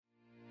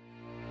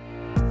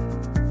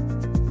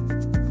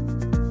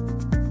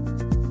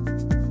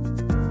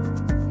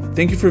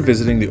Thank you for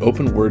visiting the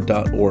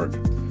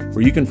openword.org,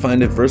 where you can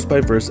find a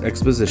verse-by-verse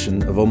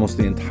exposition of almost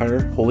the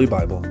entire Holy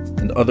Bible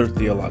and other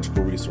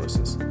theological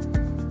resources.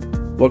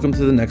 Welcome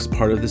to the next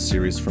part of this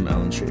series from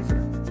Alan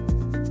Schaefer.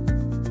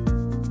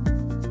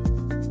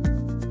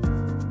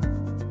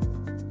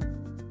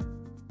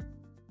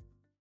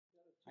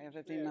 I have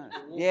 15 minutes.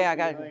 Yeah, I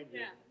got it.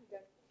 Yeah, you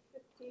got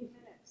 15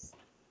 minutes.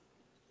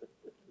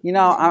 You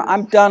know,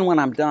 I'm done when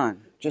I'm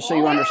done, just so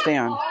you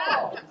understand.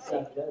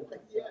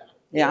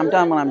 Yeah, I'm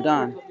done when I'm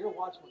done.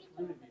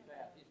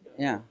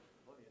 Yeah.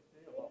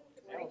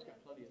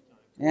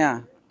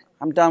 Yeah,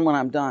 I'm done when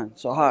I'm done,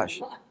 so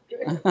hush.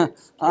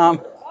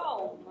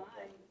 Oh,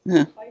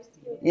 my.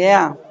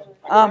 Yeah.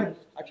 I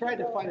tried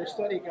to find a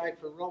study guide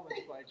for Romans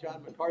by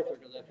John MacArthur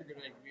because I figured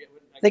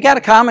They got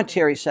a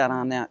commentary set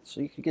on that, so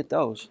you could get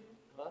those.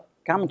 Huh?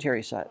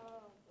 Commentary set.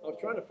 I was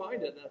trying to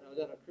find it. I was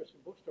at a Christian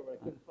bookstore, but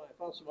I couldn't find.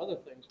 I found some other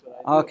things, but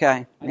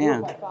Okay. I knew Yeah.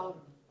 if I found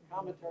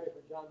commentary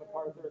for John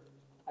MacArthur,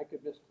 I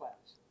could miss class.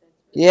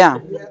 Yeah.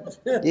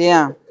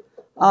 Yeah.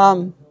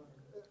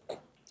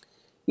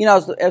 You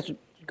know, as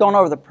going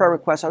over the prayer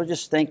requests, I was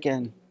just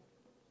thinking,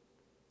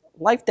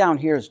 life down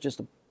here is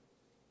just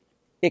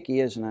icky,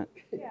 isn't it?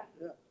 Yeah.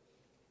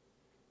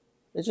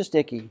 It's just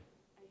icky.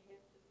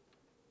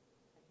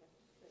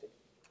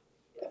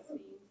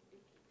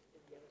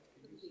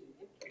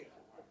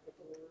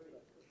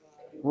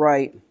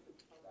 Right.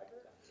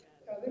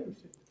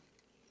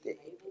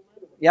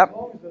 Yep.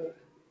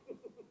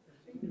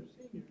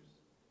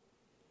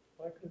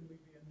 Why couldn't we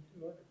be in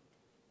the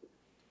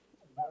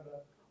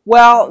 200?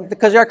 Well,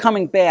 because they're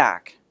coming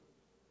back.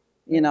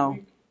 You know.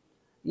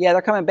 Yeah,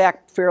 they're coming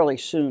back fairly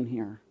soon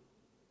here.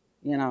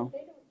 You know.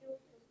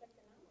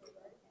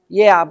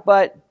 Yeah,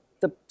 but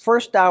the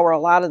first hour, a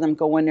lot of them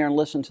go in there and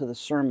listen to the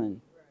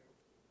sermon.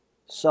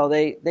 So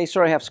they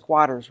sort of have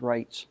squatters'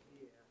 rights.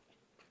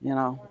 You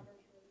know.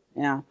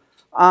 Yeah.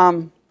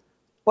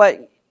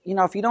 But, you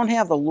know, if you don't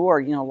have the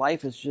Lord, you know,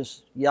 life is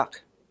just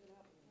yuck.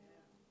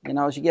 You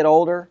know, as you get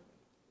older.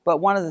 But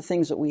one of the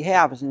things that we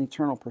have is an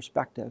eternal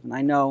perspective. And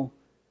I know,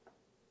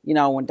 you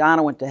know, when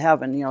Donna went to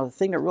heaven, you know, the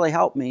thing that really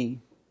helped me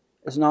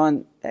is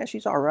knowing,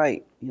 she's all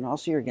right. You know, I'll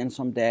see her again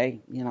someday,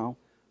 you know.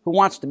 Who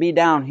wants to be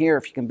down here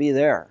if you can be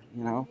there,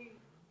 you know?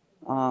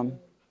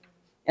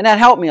 And that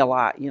helped me a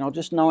lot, you know,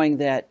 just knowing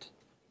that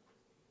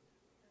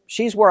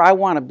she's where I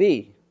want to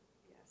be,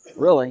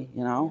 really,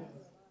 you know.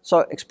 So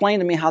explain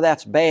to me how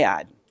that's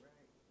bad.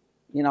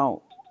 You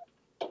know,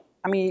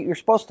 I mean, you're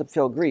supposed to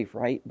feel grief,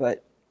 right?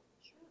 But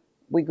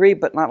we grieve,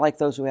 but not like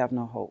those who have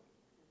no hope.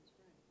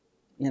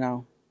 You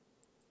know,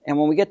 and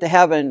when we get to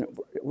heaven,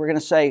 we're going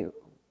to say,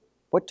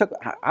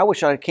 I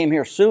wish I came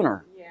here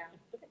sooner. Yeah.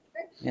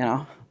 You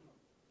know.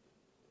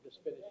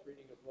 Just finished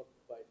reading a book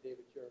by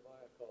David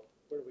Jeremiah called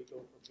 "Where Do We Go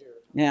From Here?"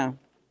 Yeah.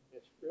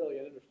 It's really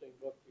an interesting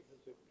book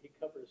because he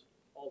covers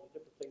all the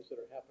different things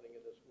that are happening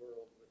in this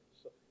world,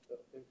 with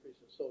the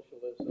increase in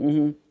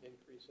socialism,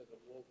 increase in the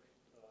woke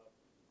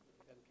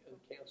and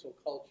cancel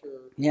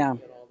culture, Yeah.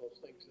 and all those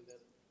things, and then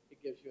it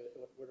gives you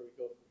where do we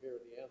go from here?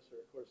 The answer,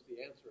 of course, the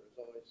answer is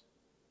always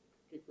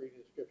keep reading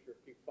the Scripture,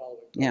 keep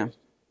following Christ. Yeah.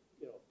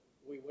 You know,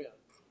 we win,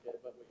 but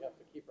we have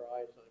to keep our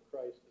eyes on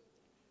Christ,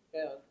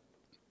 and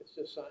it's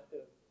just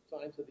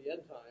signs of the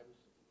end times,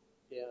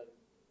 and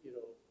you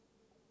know,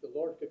 the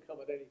Lord could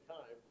come at any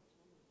time,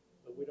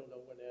 but we don't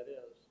know when that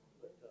is.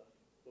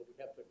 But we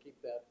have to keep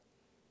that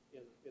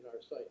in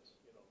our sights,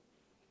 you know.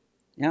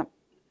 Yep.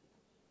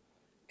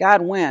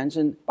 God wins.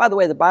 And by the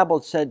way, the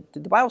Bible said,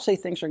 did the Bible say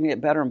things are going to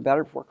get better and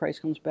better before Christ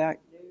comes back?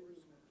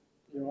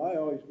 You know, I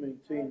always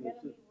maintain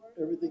that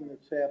everything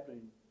that's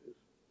happening is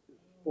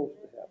supposed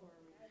to happen.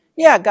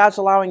 Yeah, God's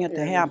allowing it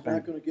to And happen.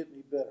 it's not going to get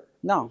any better.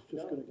 No. It's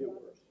just going to get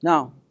worse.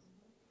 No.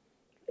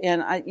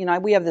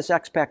 And we have this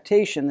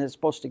expectation that it's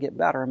supposed to get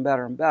better and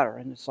better and better.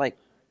 And it's like,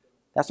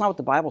 that's not what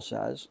the Bible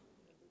says.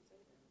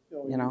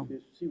 You know. You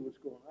see what's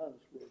going on in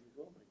this world. You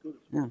go, oh my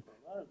goodness, Yeah. what's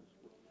going on in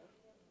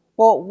this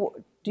world? Well,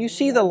 do you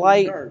see the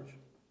light? Charge.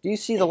 Do you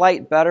see the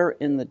light better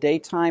in the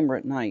daytime or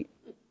at night?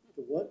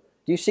 The what?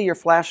 Do you see your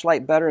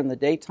flashlight better in the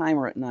daytime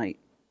or at night?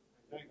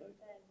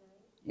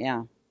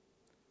 Yeah.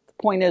 The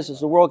point is, as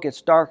the world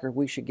gets darker,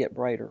 we should get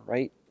brighter,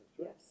 right?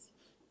 Yes.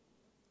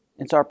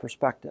 It's our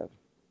perspective.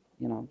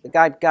 You know,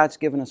 God's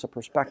given us a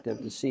perspective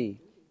to see.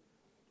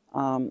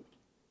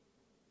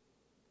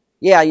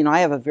 Yeah, you know, I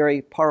have a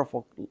very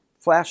powerful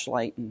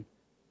flashlight, and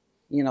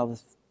you know,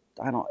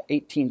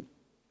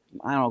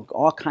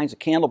 all kinds of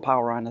candle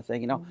power on the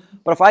thing, you know.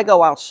 But if I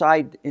go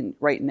outside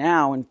right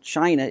now and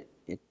shine it,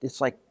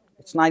 it's like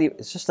it's not even.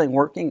 Is this thing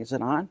working? Is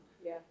it on?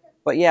 Yeah.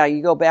 But yeah,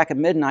 you go back at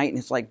midnight and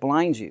it's like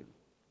blinds you,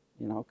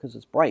 you know, because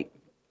it's bright.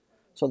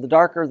 So the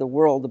darker the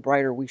world, the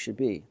brighter we should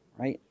be,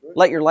 right?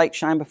 Let your light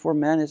shine before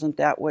men. Isn't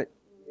that what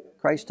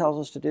Christ tells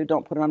us to do?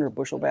 Don't put it under a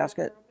bushel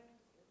basket.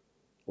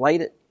 Light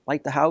it.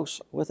 Light the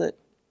house with it.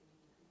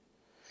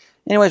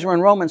 Anyways, we're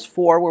in Romans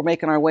 4. We're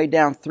making our way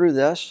down through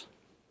this.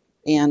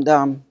 And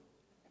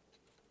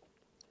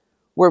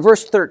we're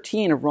verse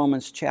 13 of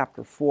Romans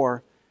chapter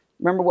 4.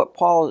 Remember what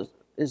Paul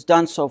has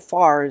done so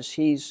far is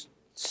he's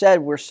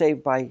said we're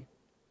saved by,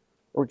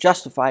 or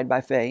justified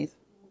by faith.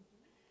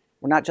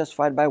 We're not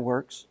justified by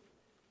works.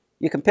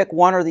 You can pick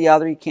one or the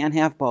other. You can't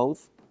have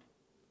both.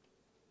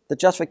 The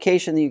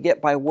justification that you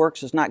get by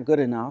works is not good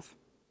enough.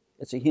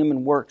 It's a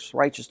human works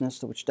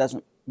righteousness which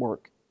doesn't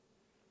work.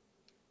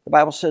 The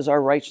Bible says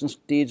our righteous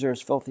deeds are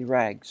as filthy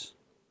rags.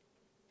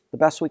 The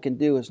best we can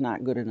do is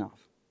not good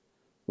enough.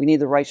 We need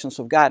the righteousness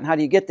of God. And how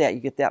do you get that? You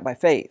get that by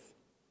faith.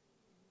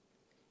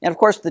 And of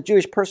course, the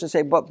Jewish person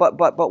say,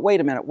 but wait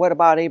a minute. What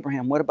about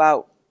Abraham? What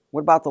about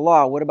the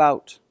law? What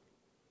about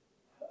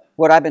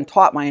what I've been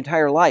taught my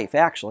entire life?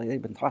 Actually,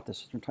 they've been taught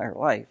this their entire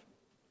life.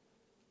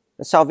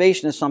 That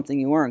salvation is something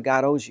you earn.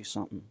 God owes you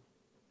something.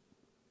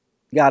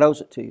 God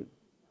owes it to you.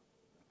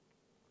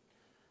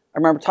 I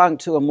remember talking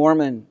to a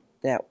Mormon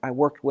that I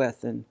worked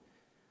with, and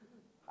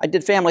I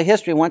did family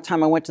history. One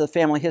time I went to the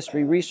Family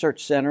History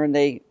Research Center, and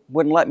they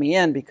wouldn't let me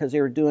in because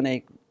they were doing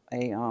a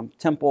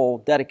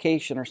temple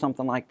dedication or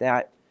something like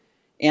that,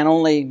 and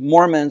only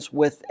Mormons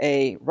with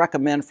a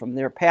recommend from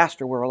their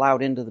pastor were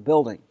allowed into the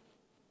building.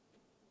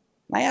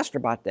 And I asked her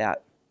about that.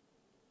 I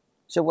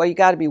said, well, you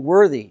got to be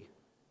worthy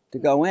to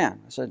go in.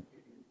 I said,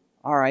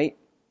 all right,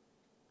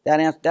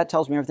 that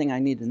tells me everything I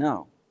need to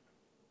know.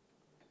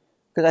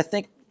 Because I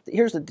think,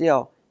 here's the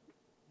deal.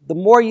 The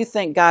more you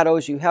think God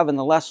owes you heaven,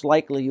 the less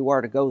likely you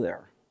are to go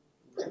there.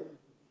 The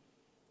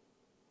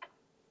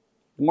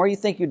more you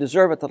think you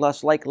deserve it, the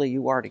less likely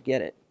you are to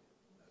get it.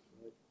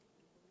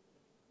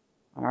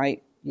 All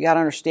right? You got to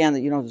understand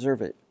that you don't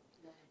deserve it.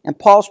 And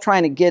Paul's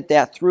trying to get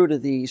that through to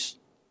these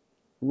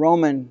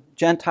Roman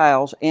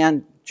Gentiles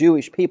and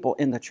Jewish people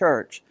in the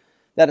church,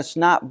 that it's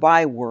not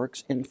by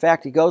works. In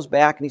fact, he goes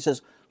back and he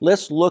says,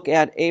 let's look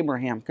at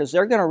Abraham, because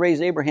they're going to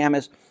raise Abraham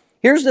as,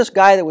 here's this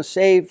guy that was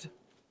saved,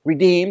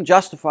 redeemed,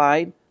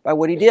 justified by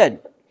what he did.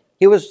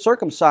 He was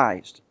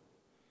circumcised.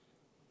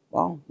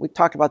 Well, we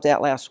talked about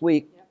that last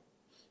week.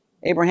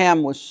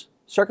 Abraham was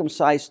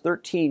circumcised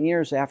 13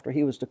 years after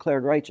he was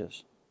declared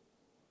righteous.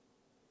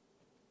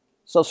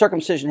 So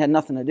circumcision had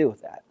nothing to do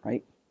with that,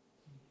 right?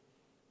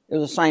 It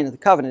was a sign of the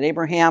covenant.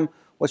 Abraham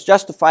was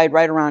justified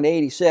right around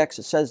 86.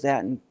 It says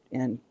that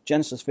in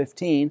Genesis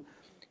 15.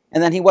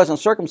 And then he wasn't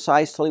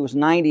circumcised till he was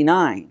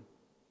 99.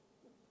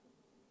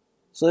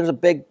 So there's a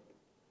big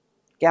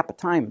gap of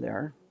time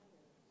there.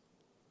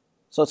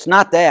 So it's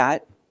not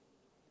that.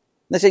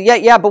 They say,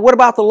 yeah, but what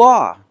about the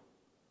law?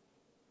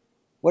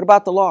 What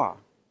about the law?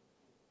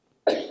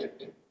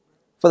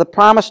 For the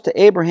promise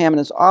to Abraham and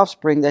his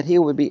offspring that he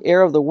would be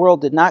heir of the world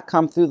did not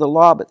come through the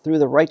law, but through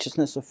the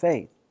righteousness of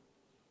faith.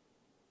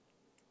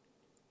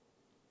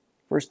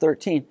 Verse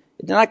 13,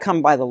 it did not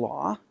come by the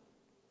law.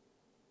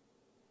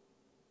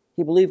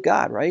 He believed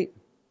God, right?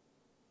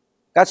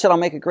 God said, I'll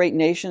make a great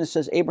nation. It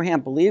says Abraham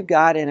believed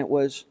God, and it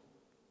was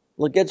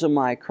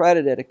legizomai,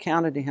 credited,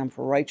 accounted to him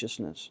for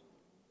righteousness.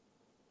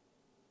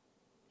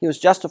 He was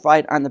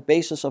justified on the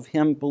basis of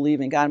him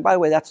believing God. And by the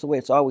way, that's the way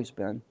it's always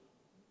been.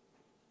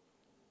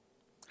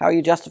 How are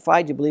you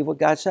justified? You believe what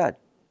God said.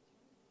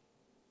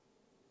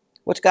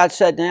 What's God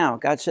said now?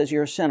 God says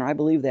you're a sinner. I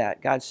believe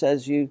that. God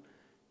says you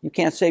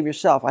can't save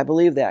yourself. I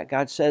believe that.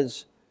 God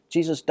says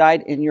Jesus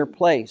died in your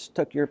place,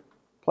 took your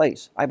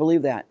place. I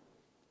believe that.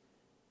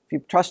 If you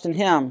trust in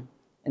Him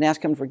and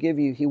ask Him to forgive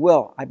you, He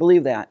will. I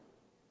believe that.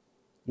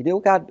 You do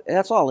what God,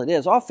 that's all it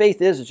is. All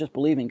faith is just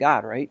believing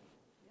God, right?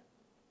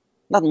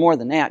 Nothing more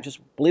than that. Just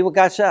believe what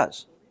God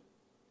says.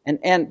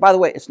 And by the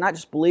way, it's not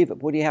just believe it,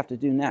 but what do you have to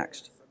do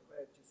next?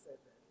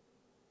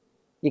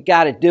 You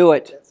got to do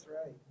it. That's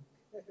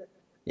right.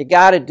 You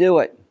got to do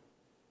it.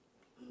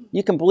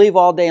 You can believe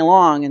all day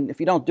long, and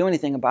if you don't do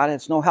anything about it,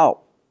 it's no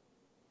help.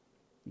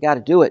 You got to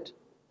do it.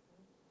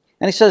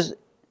 And he says,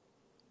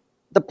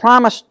 the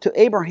promise to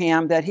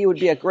Abraham that he would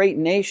be a great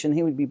nation,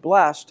 he would be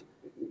blessed,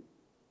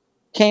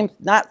 came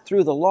not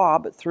through the law,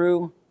 but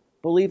through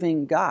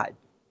believing God.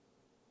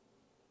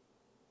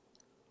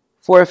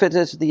 For if it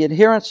is the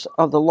adherents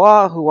of the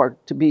law who are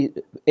to be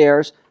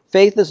heirs,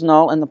 faith is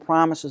null and the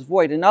promise is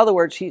void. In other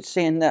words, he's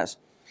saying this.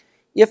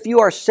 If you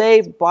are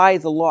saved by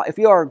the law, if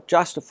you are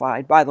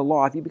justified by the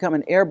law, if you become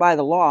an heir by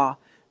the law,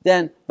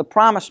 then the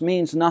promise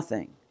means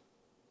nothing.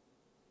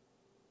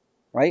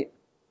 Right?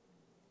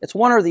 It's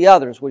one or the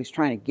other is what he's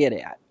trying to get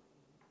at.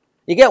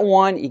 You get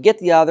one, you get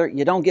the other,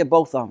 you don't get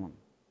both of them.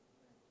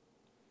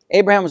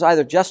 Abraham was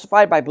either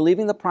justified by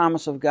believing the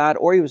promise of God,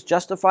 or he was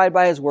justified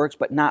by his works,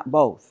 but not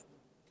both.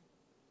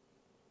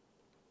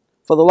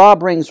 For the law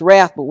brings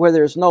wrath, but where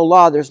there is no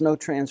law, there's no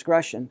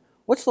transgression.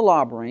 What's the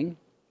law bring?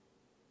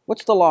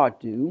 What's the law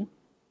do?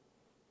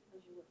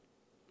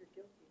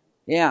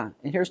 Yeah,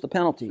 and here's the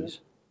penalties.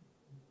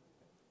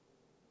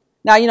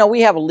 Now,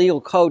 we have a legal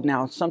code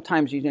now.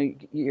 Sometimes,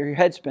 your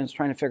head spins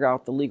trying to figure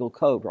out the legal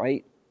code,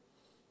 right?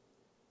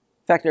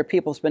 In fact, there are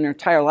people who spend their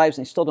entire lives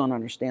and they still don't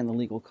understand the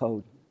legal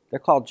code. They're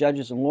called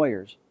judges and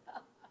lawyers.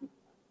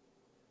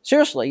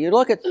 Seriously, you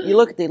look at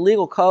the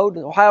legal code,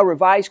 the Ohio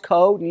Revised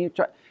Code, and you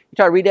try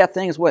to read that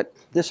thing as what,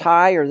 this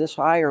high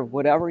or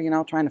whatever,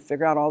 trying to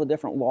figure out all the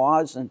different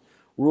laws and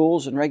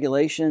rules and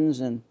regulations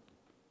and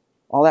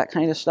all that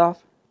kind of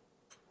stuff.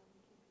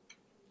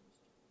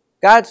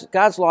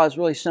 God's law is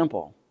really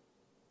simple.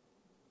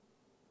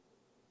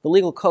 The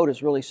legal code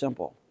is really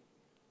simple.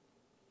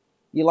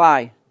 You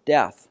lie,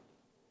 death.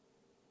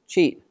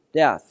 Cheat,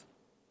 death.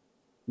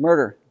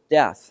 Murder,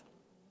 death.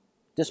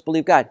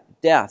 Disbelieve God,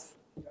 death.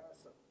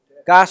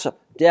 Gossip,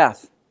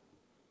 death.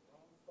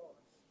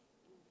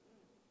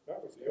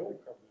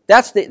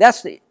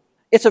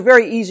 It's a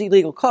very easy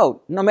legal code.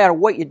 No matter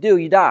what you do,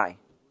 you die.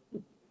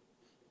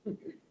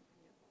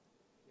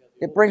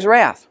 It brings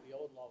wrath. The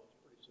old law was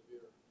pretty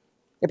severe.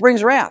 It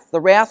brings wrath.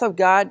 The wrath of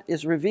God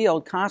is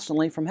revealed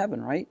constantly from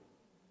heaven, right?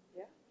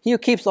 Yeah. He who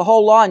keeps the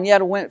whole law and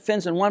yet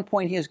offends in one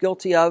point, he is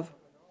guilty of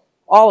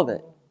all of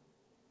it.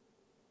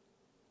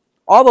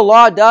 All the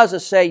law does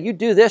is say, you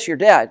do this, you're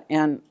dead.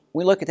 And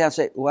we look at that and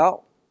say,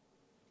 well,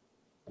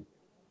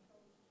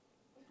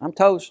 I'm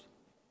toast.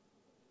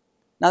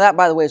 Now that,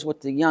 by the way, is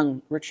what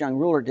the rich young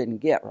ruler didn't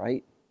get,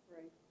 right?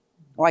 Right.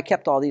 Oh, I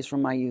kept all these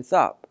from my youth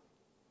up.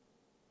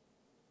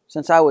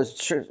 Since I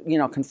was,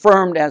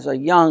 confirmed as a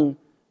young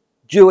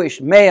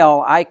Jewish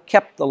male, I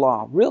kept the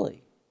law.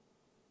 Really?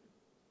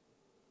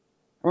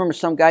 I remember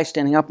some guy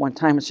standing up one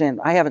time and saying,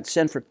 I haven't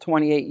sinned for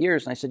 28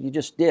 years. And I said, you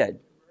just did.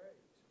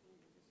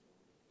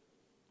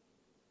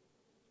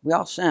 We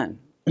all sin.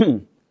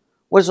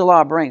 What does the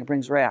law bring? It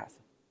brings wrath.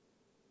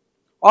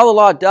 All the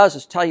law does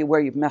is tell you where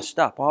you've messed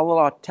up. All the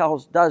law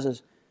does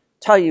is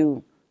tell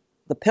you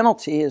the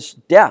penalty is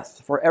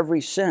death for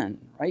every sin,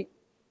 right?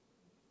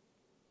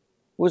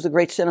 What was the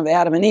great sin of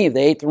Adam and Eve?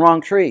 They ate the wrong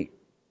tree.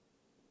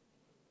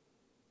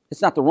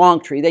 It's not the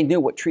wrong tree. They knew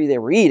what tree they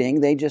were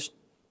eating. They just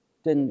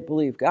didn't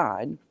believe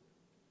God. And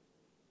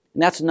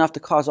that's enough to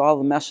cause all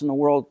the mess in the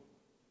world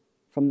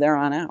from there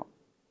on out.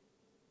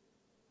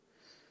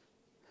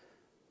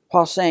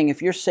 Paul's saying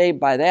if you're saved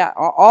by that,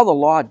 all the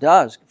law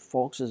does,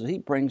 folks, is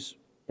it brings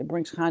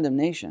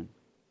condemnation.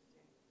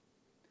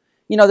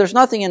 There's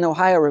nothing in the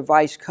Ohio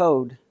Revised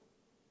Code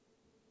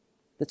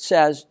that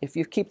says if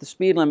you keep the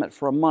speed limit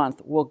for a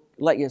month, we'll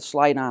let you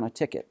slide on a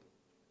ticket.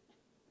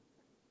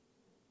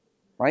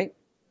 Right?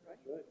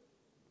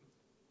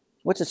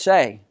 What's it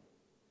say?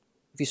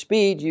 If you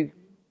speed, you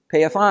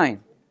pay a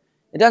fine.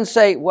 It doesn't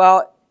say,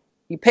 well,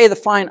 you pay the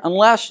fine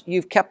unless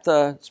you've kept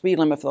the speed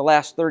limit for the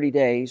last 30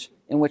 days,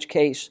 in which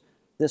case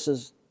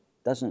this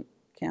doesn't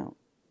count.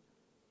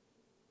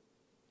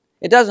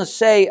 It doesn't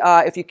say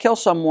if you kill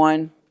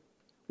someone,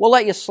 we'll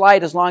let you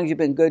slide as long as you've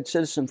been a good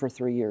citizen for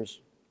 3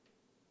 years.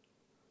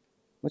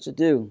 What's it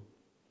do?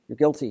 You're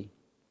guilty.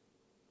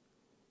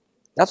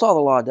 That's all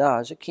the law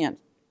does. It can't.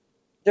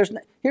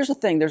 Here's the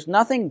thing. There's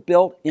nothing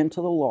built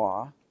into the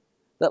law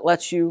that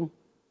lets you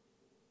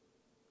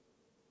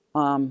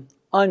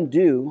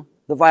undo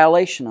the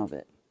violation of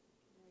it.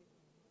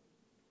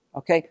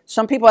 Okay?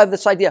 Some people have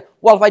this idea,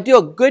 well, if I do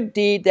a good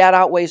deed, that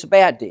outweighs a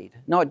bad deed.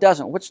 No, it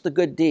doesn't. What's the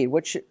good deed?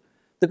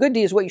 The good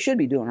deed is what you should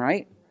be doing,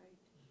 right?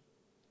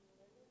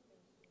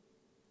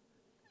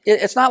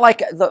 It's not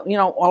like an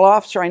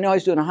officer, I know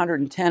he's doing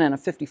 110 and a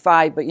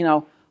 55, but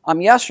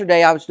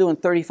yesterday I was doing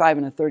 35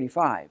 and a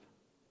 35.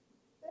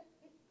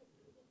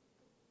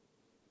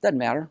 Doesn't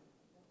matter.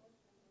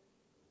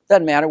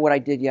 Doesn't matter what I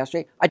did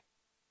yesterday.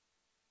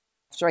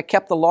 I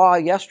kept the law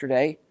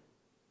yesterday.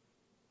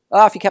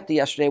 Oh, if you kept it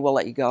yesterday, we'll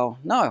let you go.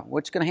 No,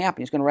 what's going to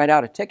happen? He's going to write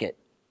out a ticket.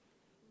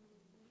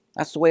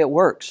 That's the way it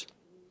works.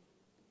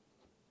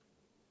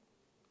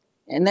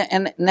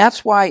 And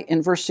that's why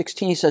in verse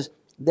 16 he says,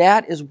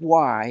 that is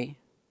why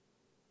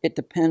it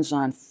depends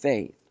on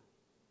faith.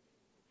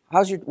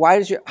 How's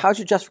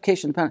your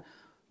justification depend?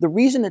 The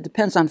reason it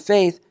depends on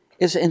faith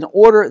is in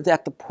order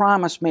that the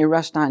promise may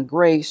rest on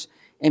grace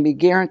and be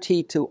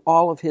guaranteed to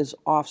all of his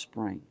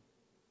offspring.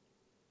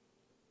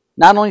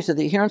 Not only to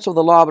the adherents of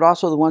the law, but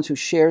also the ones who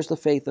shares the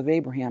faith of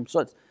Abraham.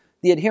 So it's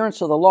the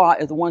adherents of the law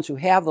are the ones who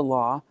have the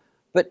law,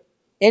 but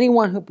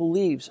anyone who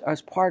believes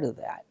is part of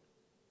that.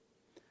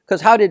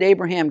 Because how did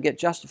Abraham get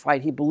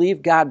justified? He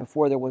believed God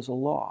before there was a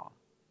law.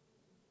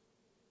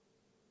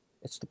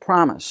 It's the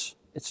promise.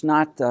 It's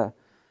not the...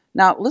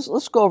 Now,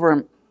 let's go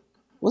over...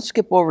 Let's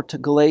skip over to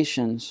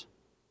Galatians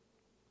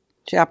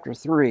chapter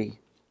 3.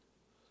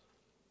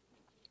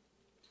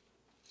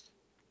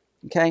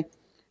 Okay?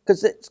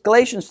 Because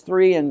Galatians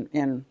 3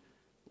 and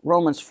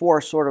Romans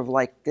 4 sort of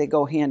like, they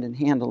go hand in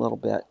hand a little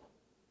bit.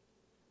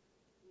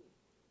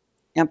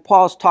 And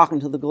Paul's talking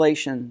to the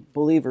Galatian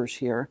believers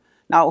here.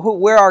 Now,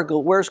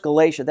 where's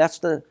Galatia? That's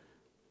the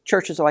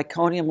churches of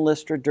Iconium,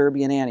 Lystra, Derbe,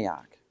 and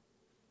Antioch.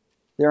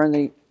 They're in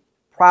the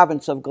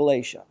province of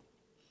Galatia.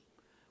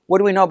 What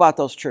do we know about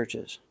those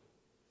churches?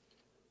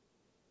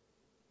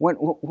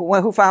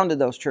 Who founded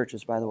those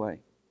churches, by the way?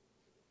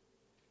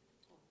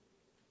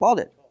 Paul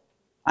did.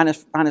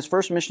 On his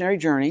first missionary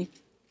journey,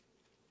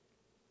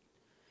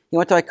 he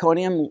went to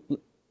Iconium,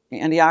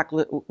 Antioch.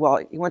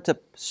 Well, he went to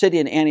city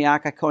in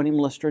Antioch, Iconium,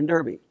 Lystra, and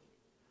Derbe.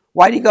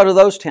 Why did he go to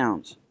those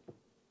towns?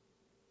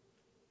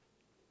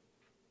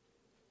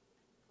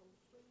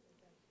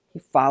 He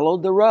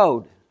followed the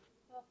road.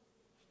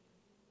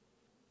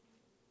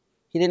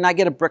 He did not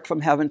get a brick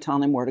from heaven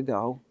telling him where to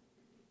go.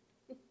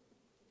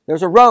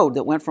 There's a road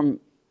that went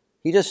from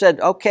He just said,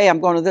 okay, I'm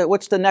going to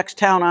what's the next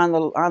town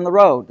on the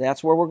road?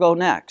 That's where we'll go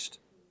next.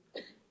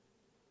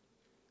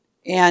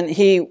 And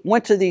he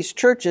went to these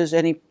churches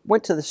and he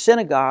went to the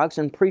synagogues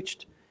and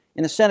preached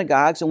in the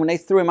synagogues. And when they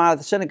threw him out of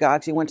the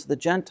synagogues, he went to the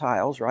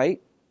Gentiles,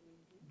 right?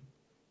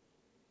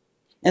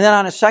 And then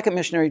on his second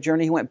missionary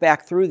journey, he went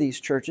back through these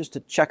churches to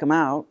check them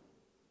out.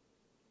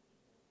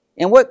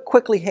 And what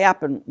quickly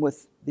happened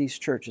with these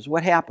churches?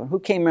 What happened? Who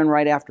came in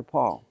right after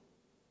Paul?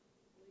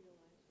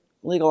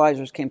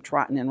 Legalizers came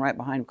trotting in right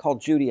behind him,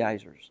 called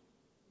Judaizers.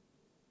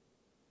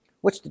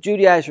 What's the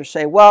Judaizers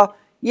say? Well,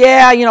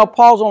 yeah,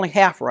 Paul's only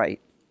half right.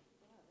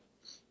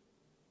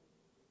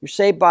 You're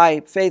saved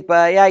by faith,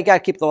 but yeah, you got to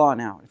keep the law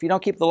now. If you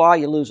don't keep the law,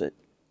 you lose it.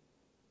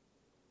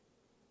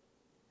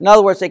 In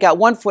other words, they got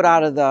one foot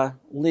out of the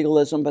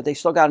legalism, but they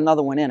still got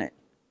another one in it.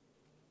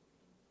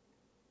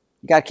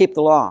 You got to keep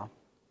the law.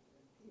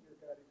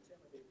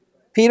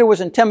 Peter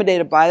was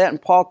intimidated by that, and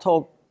Paul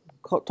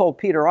told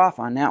Peter off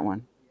on that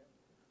one.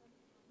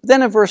 But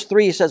then in verse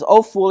 3, he says,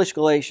 "O foolish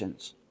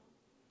Galatians."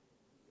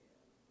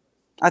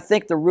 I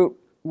think the root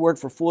word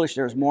for foolish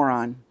there is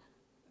moron.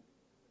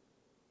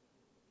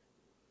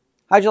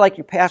 How'd you like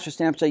your pastor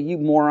stand up and say, "You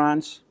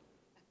morons"?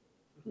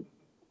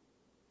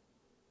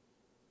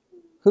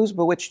 Who's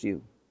bewitched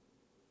you?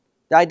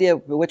 The idea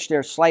of bewitched there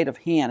is sleight of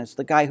hand. It's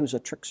the guy who's a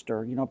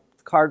trickster,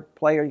 card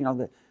player,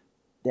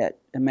 that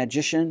a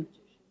magician.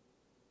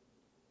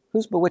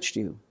 Who's bewitched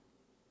you?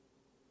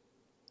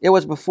 It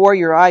was before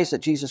your eyes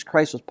that Jesus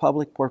Christ was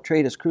publicly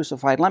portrayed as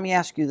crucified. Let me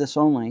ask you this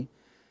only.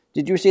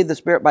 Did you receive the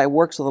Spirit by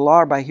works of the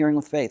law or by hearing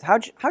with faith?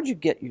 How'd you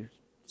get your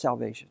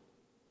salvation?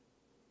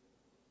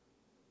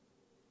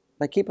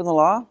 By keeping the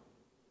law?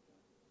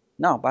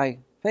 No, by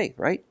faith,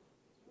 right?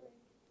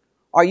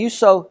 Are you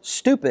so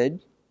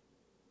stupid?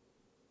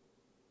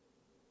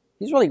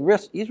 He's really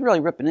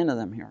ripping into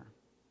them here.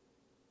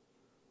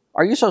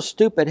 Are you so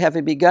stupid,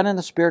 having begun in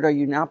the Spirit, are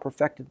you now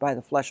perfected by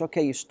the flesh?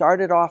 Okay, you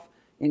started off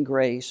in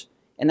grace,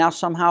 and now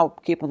somehow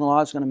keeping the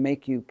law is going to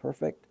make you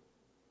perfect,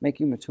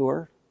 make you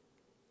mature?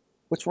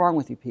 What's wrong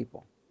with you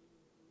people?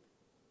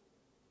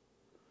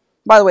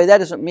 By the way, that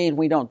doesn't mean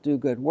we don't do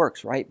good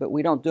works, right? But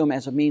we don't do them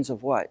as a means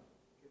of what?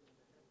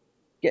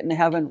 Getting to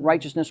heaven,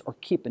 righteousness, or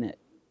keeping it.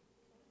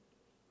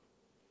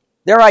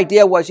 Their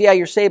idea was, yeah,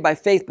 you're saved by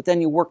faith, but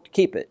then you work to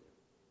keep it.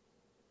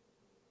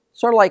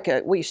 Sort of like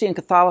what you see in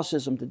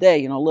Catholicism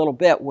today, a little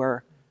bit,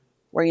 where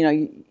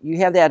you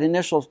have that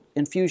initial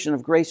infusion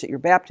of grace at your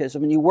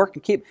baptism, and you work to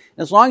keep.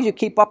 As long as you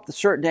keep up the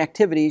certain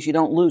activities, you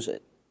don't lose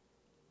it.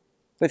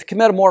 But if you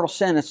commit a mortal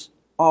sin, it's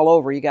all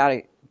over. You got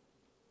to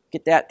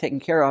get that taken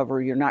care of,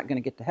 or you're not going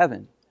to get to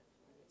heaven.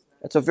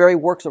 It's a very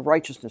works of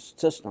righteousness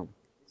system.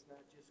 It's not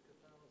just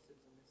Catholicism;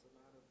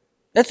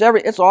 it's a lot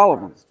of It's all of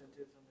them.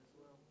 Protestantism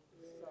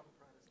as well.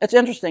 It's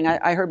interesting.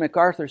 I heard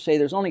MacArthur say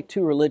there's only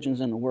two religions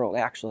in the world,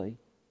 actually.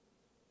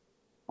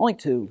 Only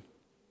two.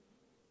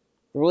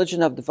 The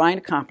religion of divine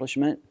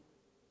accomplishment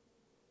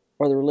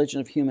or the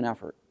religion of human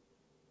effort.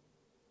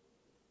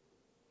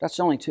 That's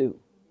the only two.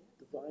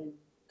 Divine.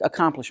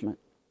 Accomplishment.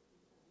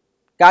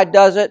 God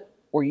does it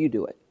or you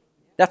do it.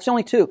 That's the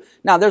only two.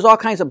 Now, there's all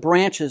kinds of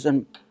branches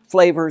and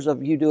flavors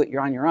of you do it, you're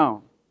on your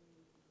own.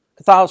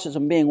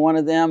 Catholicism being one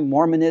of them,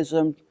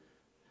 Mormonism,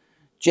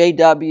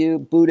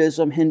 JW,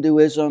 Buddhism,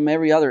 Hinduism,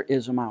 every other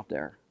ism out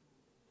there.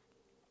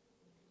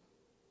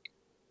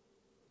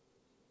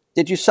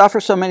 Did you suffer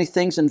so many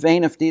things in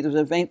vain if deeds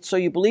in vain? So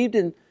you believed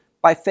in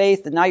by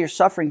faith and now you're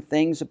suffering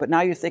things, but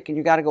now you're thinking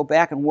you got to go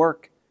back and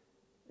work.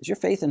 Is your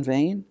faith in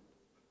vain?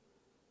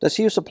 Does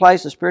he who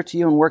supplies the Spirit to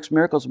you and works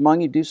miracles among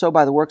you do so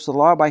by the works of the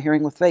law or by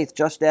hearing with faith?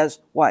 Just as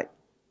what?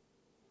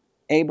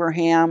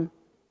 Abraham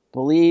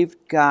believed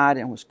God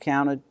and was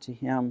counted to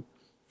him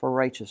for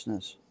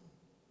righteousness.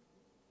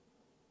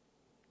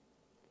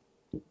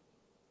 Do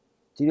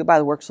you do it by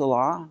the works of the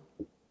law?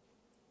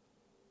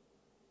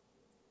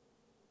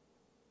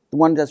 The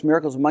one who does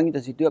miracles among you,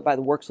 does he do it by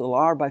the works of the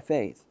law or by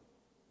faith?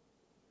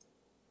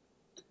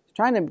 He's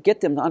trying to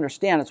get them to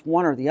understand it's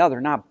one or the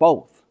other, not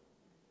both.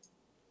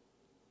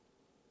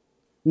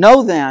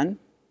 Know then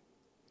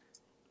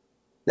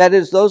that it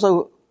is those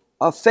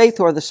of faith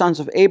who are the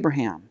sons of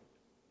Abraham.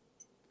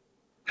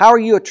 How are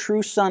you a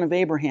true son of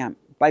Abraham?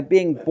 By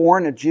being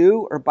born a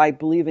Jew or by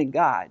believing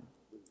God?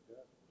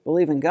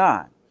 Believing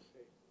God.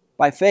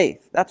 By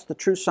faith. That's the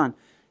true son.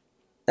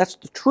 That's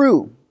the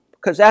true.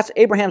 Because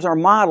Abraham's our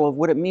model of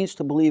what it means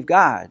to believe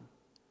God.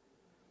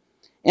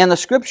 And the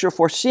scripture,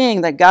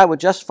 foreseeing that God would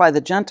justify the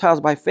Gentiles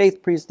by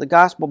faith, preached the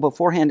gospel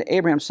beforehand to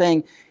Abraham,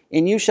 saying,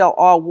 "In you shall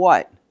all"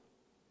 what?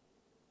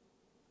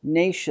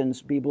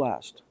 Nations be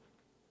blessed.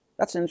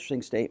 That's an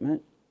interesting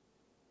statement.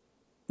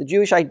 The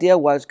Jewish idea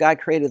was God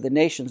created the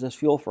nations as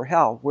fuel for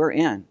hell. We're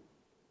in.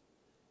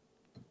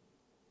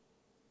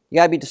 You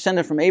got to be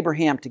descended from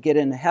Abraham to get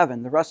into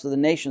heaven. The rest of the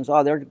nations,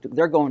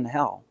 they're going to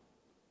hell.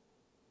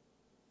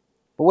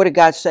 But what did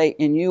God say?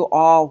 In you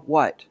all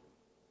what?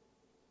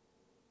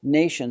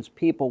 Nations,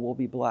 people will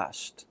be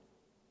blessed.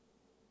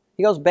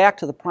 He goes back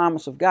to the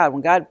promise of God.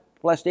 When God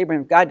blessed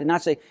Abraham, God did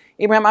not say,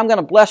 Abraham, I'm going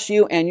to bless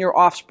you and your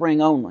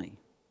offspring only.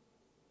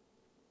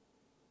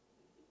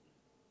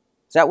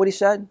 Is that what he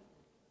said?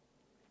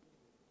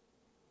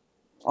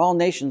 All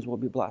nations will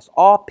be blessed.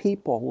 All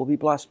people will be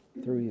blessed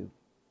through you.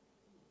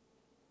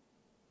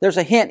 There's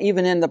a hint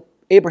even in the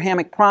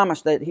Abrahamic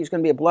promise that he's going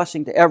to be a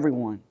blessing to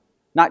everyone,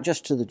 not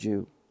just to the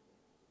Jew.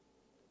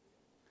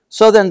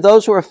 So then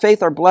those who are of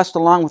faith are blessed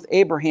along with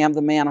Abraham,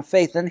 the man of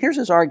faith. And here's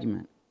his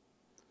argument.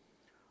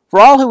 For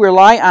all who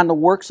rely on the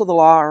works of the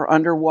law are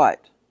under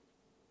what?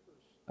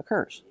 A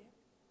curse.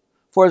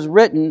 For it is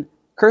written,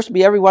 cursed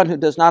be everyone who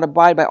does not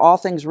abide by all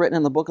things written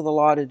in the book of the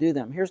law to do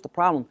them. Here's the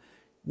problem.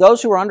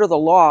 Those who are under the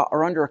law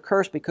are under a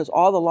curse because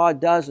all the law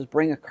does is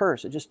bring a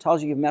curse. It just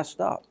tells you you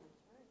messed up.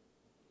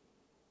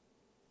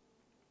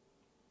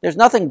 There's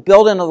nothing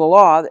built into the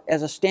law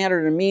as a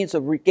standard and means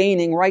of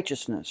regaining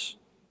righteousness.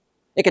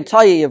 It can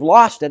tell you you've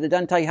lost it. It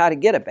doesn't tell you how to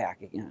get it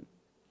back again.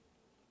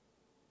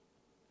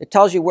 It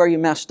tells you where you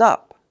messed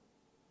up.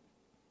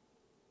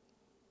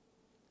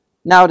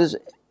 Now it is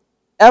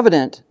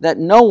evident that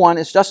no one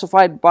is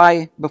justified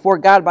before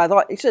God by the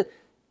law. He said,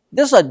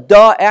 this is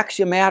a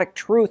axiomatic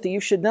truth that you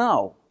should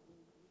know.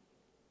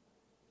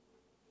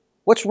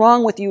 What's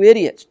wrong with you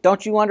idiots?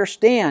 Don't you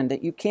understand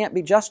that you can't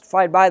be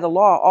justified by the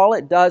law? All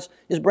it does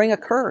is bring a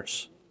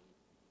curse.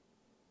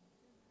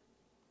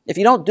 If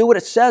you don't do what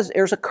it says,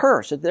 there's a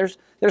curse. There's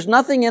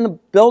nothing in the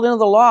built into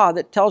the law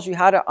that tells you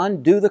how to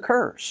undo the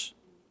curse.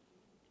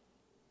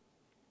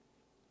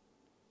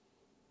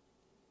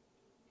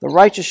 The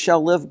righteous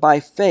shall live by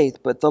faith,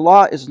 but the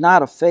law is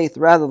not of faith.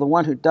 Rather, the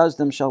one who does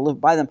them shall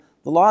live by them.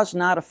 The law is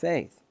not of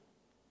faith.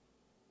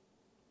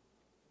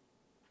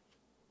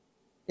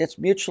 It's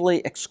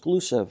mutually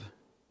exclusive.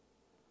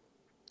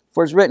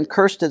 For it is written,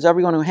 cursed is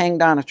everyone who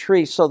hanged on a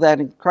tree, so that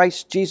in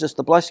Christ Jesus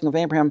the blessing of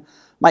Abraham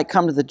might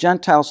come to the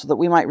Gentiles, so that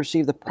we might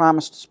receive the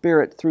promised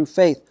Spirit through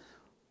faith.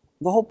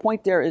 The whole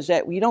point there is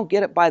that we don't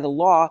get it by the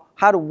law.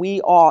 How do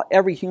we all,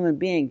 every human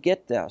being,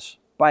 get this?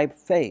 By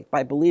faith,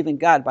 by believing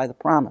God, by the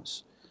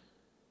promise.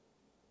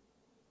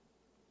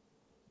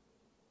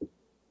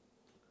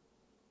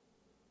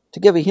 To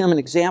give a human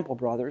example,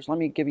 brothers, let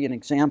me give you an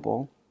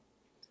example.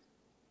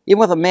 Even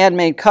with a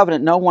man-made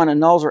covenant, no one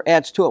annuls or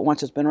adds to it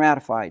once it's been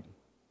ratified.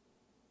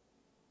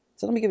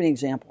 So let me give you an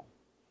example.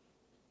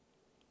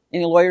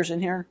 Any lawyers in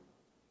here?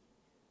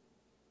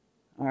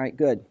 All right,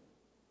 good.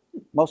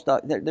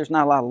 There's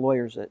not a lot of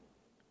lawyers that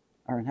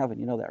are in heaven.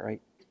 You know that,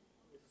 right?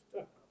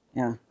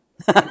 Yeah.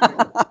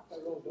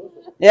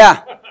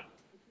 Yeah.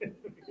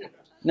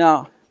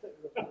 No.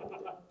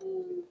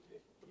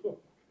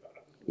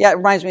 Yeah, it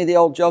reminds me of the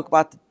old joke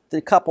about the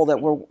couple that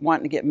were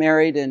wanting to get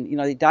married, and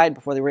they died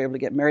before they were able to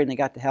get married, and they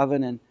got to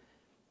heaven, and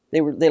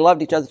they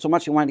loved each other so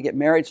much they wanted to get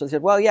married. So they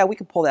said, well, yeah, we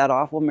can pull that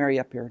off. We'll marry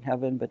up here in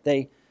heaven. But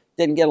they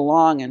didn't get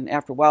along, and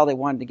after a while they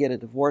wanted to get a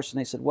divorce, and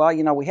they said, well,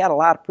 we had a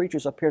lot of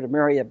preachers up here to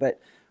marry you, but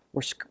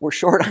we're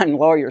short on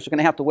lawyers. We're going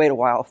to have to wait a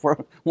while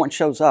before one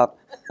shows up.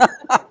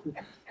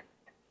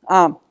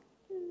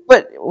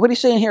 But what he's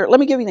saying here,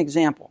 let me give you an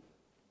example.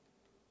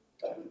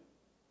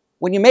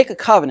 When you make a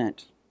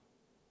covenant,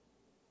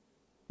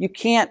 you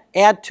can't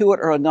add to it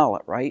or annul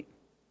it, right?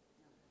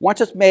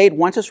 Once it's made,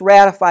 once it's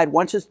ratified,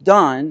 once it's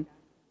done,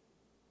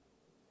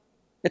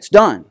 it's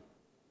done.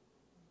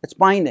 It's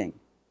binding.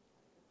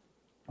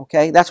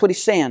 Okay, that's what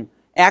he's saying.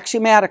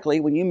 Axiomatically,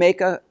 when you make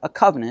a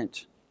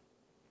covenant,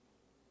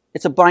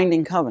 it's a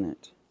binding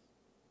covenant.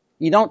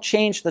 You don't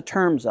change the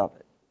terms of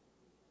it.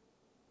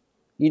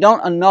 You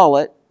don't annul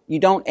it. You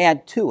don't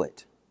add to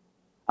it.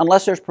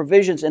 Unless there's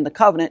provisions in the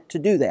covenant to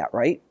do that,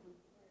 right?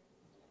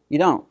 You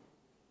don't.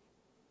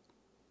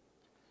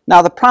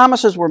 Now, the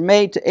promises were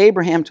made to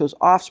Abraham to his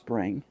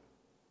offspring.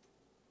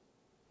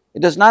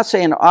 It does not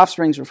say, and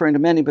offspring is referring to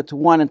many, but to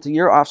one, and to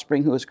your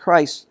offspring, who is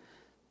Christ.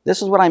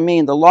 This is what I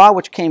mean. The law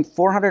which came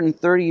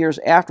 430 years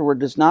afterward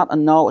does not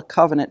annul a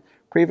covenant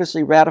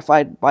previously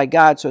ratified by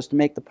God so as to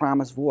make the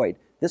promise void.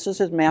 This is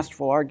his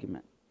masterful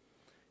argument.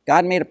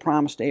 God made a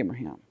promise to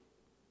Abraham.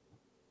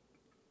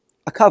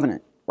 A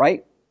covenant,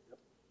 right?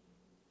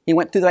 He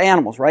went through the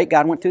animals, right?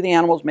 God went through the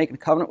animals, making a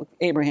covenant with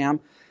Abraham.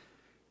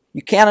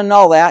 You can't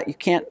annul that. You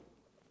can't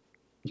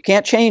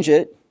change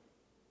it.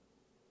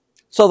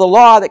 So the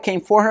law that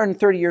came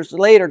 430 years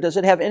later, does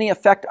it have any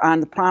effect on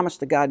the promise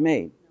that God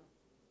made?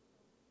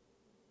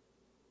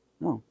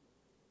 No.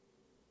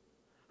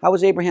 How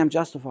was Abraham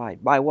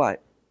justified? By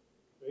what?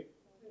 Faith.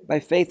 By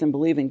faith and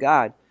believing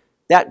God.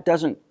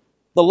 The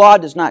law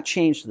does not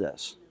change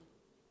this.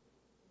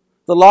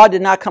 The law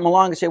did not come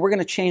along and say, we're going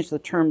to change the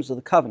terms of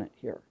the covenant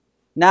here.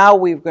 Now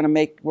we're going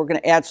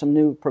to add some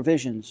new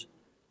provisions.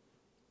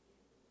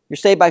 You're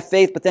saved by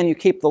faith, but then you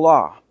keep the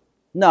law.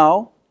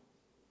 No.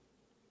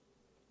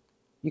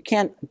 You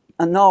can't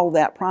annul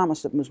that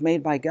promise that was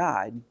made by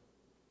God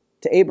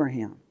to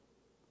Abraham.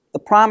 The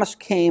promise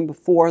came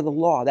before the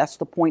law. That's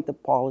the point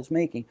that Paul is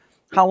making.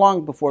 How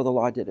long before the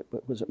law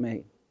was it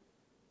made?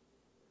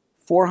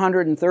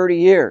 430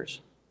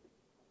 years.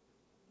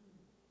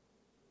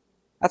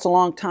 That's a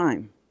long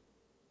time.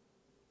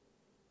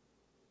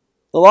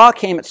 The law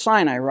came at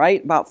Sinai,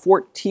 right? About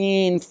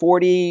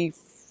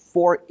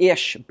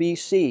 1444-ish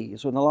BC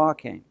is when the law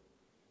came.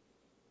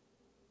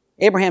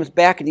 Abraham's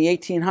back in the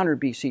 1800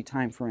 BC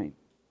time frame.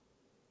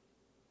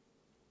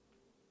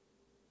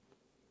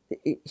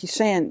 He's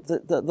saying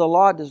the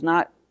law does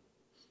not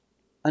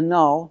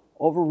annul,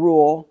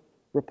 overrule,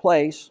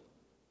 replace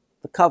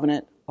the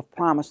covenant of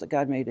promise that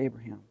God made to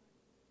Abraham.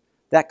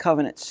 That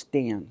covenant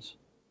stands.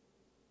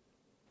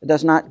 It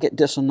does not get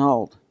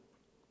disannulled.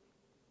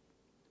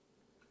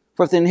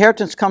 For if the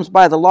inheritance comes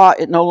by the law,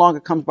 it no longer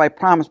comes by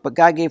promise, but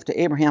God gave it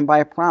to Abraham by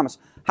a promise.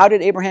 How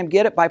did Abraham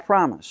get it? By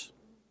promise.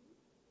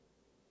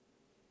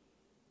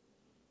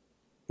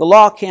 The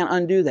law can't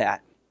undo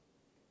that.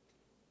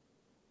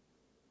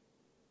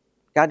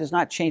 God does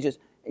not change it.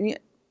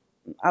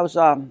 I was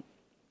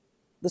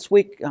this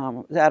week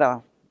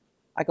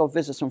I go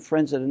visit some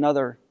friends at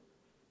another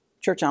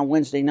church on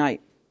Wednesday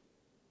night,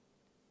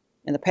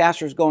 and the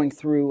pastor's going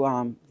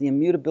through the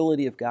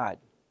immutability of God.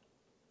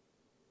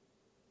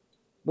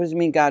 What does it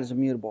mean God is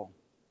immutable?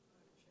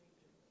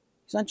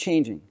 He's not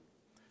changing.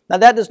 Now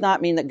that does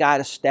not mean that God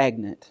is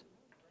stagnant.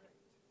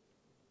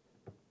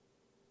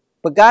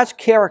 But God's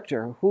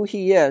character, who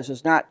He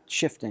is not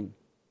shifting.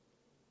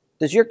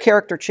 Does your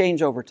character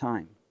change over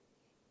time?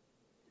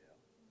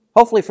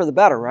 Hopefully for the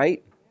better,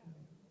 right?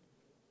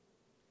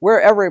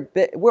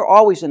 We're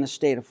always in a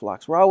state of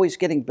flux. We're always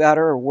getting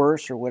better or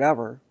worse or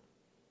whatever.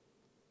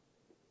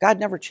 God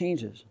never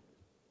changes.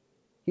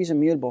 He's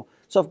immutable.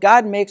 So if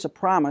God makes a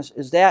promise,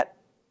 is that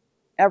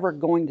ever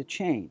going to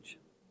change?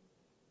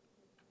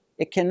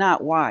 It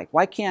cannot. Why?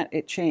 Why can't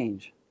it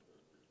change?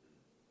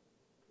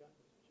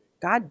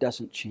 God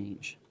doesn't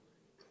change.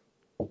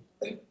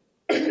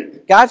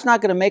 God's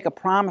not going to make a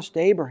promise to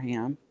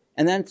Abraham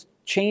and then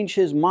change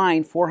his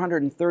mind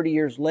 430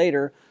 years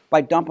later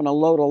by dumping a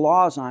load of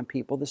laws on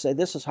people to say,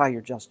 this is how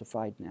you're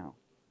justified now.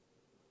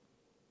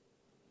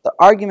 The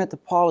argument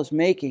that Paul is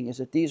making is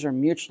that these are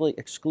mutually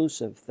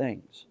exclusive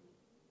things.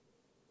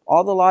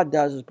 All the law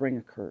does is bring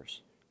a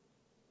curse.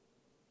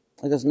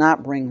 It does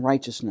not bring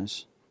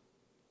righteousness.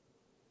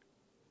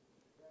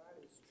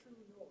 God is true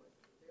north,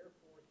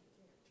 therefore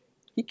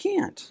He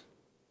can't.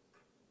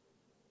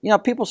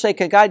 People say,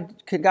 could God,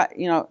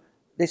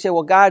 they say,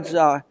 well, God's,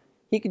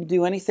 He can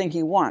do anything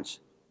He wants.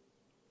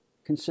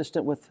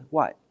 Consistent with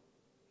what?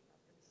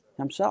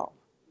 Himself.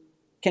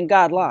 Can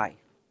God lie?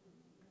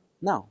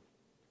 No.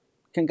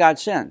 Can God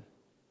sin?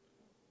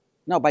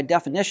 No, by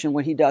definition,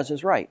 what He does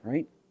is right?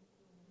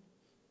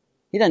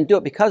 He doesn't do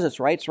it because it's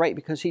right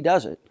because He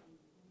does it.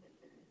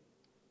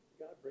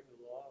 God bring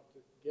the law to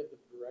give them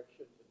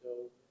direction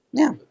to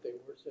Yeah. know that they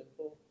were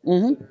sinful,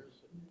 Mhm.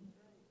 sinners,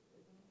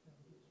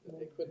 and that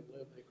they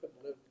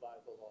couldn't live by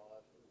the law.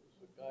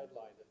 It was a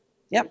guideline that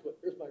Yep.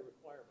 here's my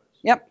requirements.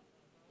 Yep.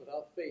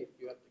 Without faith,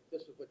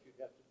 this is what you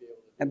have to be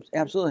able to do.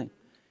 Absolutely.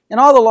 And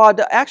all the law,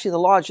 actually the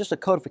law is just a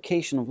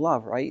codification of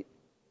love, right?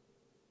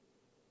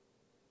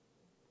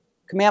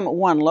 Commandment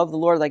 1, love the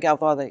Lord thy God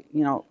with all thy,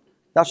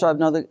 thou shalt have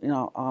no other,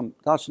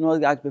 thou shalt know the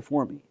gods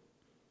before me.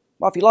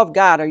 Well, if you love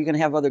God, are you going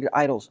to have other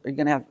idols? Are you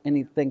going to have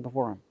anything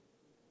before Him?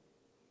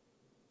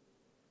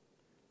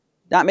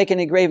 Not make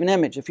any graven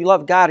image. If you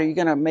love God, are you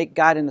going to make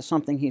God into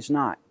something He's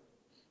not?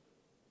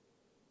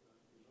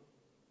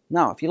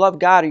 No. If you love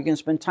God, are you going to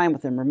spend time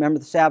with Him? Remember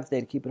the Sabbath day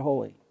to keep it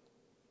holy.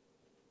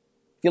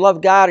 If you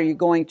love God, are you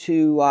going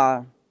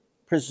to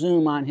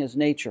presume on His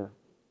nature?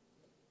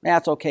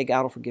 That's okay,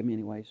 God will forgive me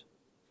anyways.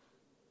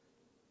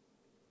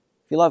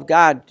 If you love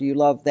God, do you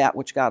love that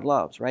which God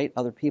loves, right?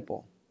 Other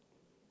people.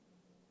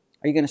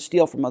 Are you going to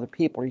steal from other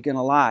people? Are you going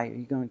to lie? Are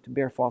you going to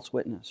bear false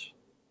witness?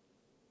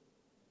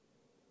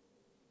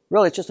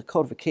 Really, it's just a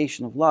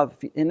codification of love.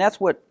 And that's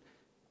what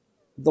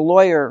the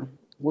lawyer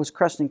was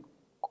questioning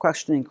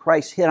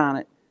Christ, hit on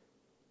it.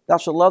 Thou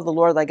shalt love the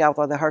Lord thy God with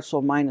all thy heart,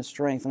 soul, mind, and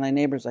strength, and thy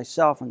neighbor as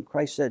thyself. And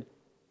Christ said,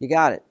 you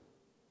got it.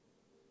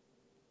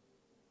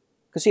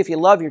 Because see, if you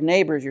love your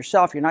neighbor as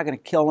yourself, you're not going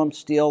to kill them,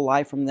 steal,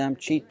 lie from them,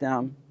 cheat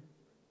them.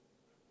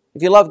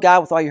 If you love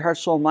God with all your heart,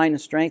 soul, mind,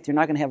 and strength, you're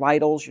not going to have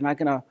idols. You're not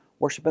going to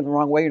worship in the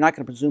wrong way. You're not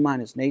going to presume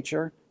on His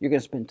nature. You're going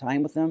to spend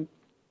time with Him.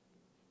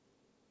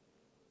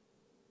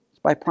 It's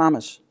by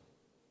promise.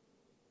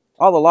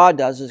 All the law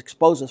does is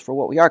expose us for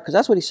what we are, because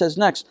that's what He says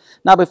next.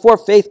 Now, before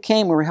faith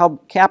came, we were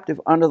held captive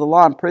under the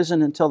law,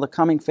 imprisoned until the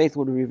coming faith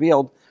would be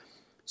revealed.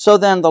 So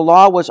then, the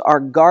law was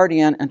our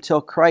guardian until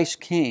Christ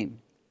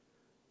came.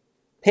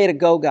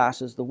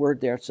 Pedagogos is the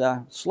word there. It's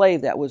a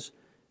slave that was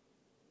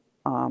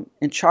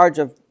in charge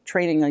of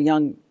training a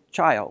young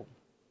child.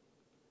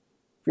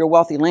 If you're a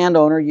wealthy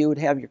landowner, you would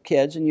have your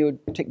kids and you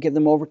would give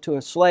them over to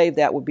a slave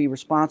that would be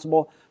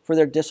responsible for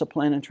their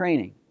discipline and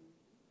training.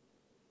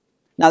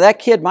 Now that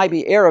kid might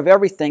be heir of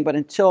everything, but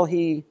until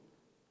he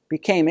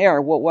became heir,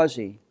 what was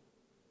he?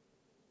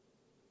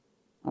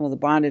 Under the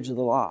bondage of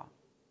the law.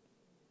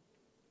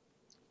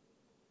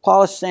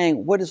 Paul is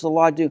saying, what does the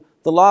law do?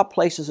 The law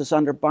places us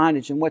under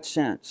bondage. In what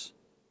sense?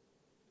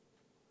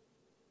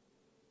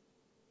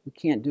 We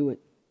can't do it.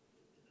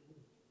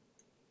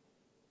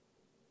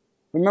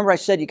 Remember I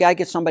said you got to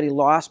get somebody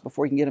lost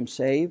before you can get them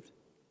saved?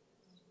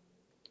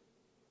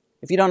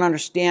 If you don't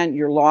understand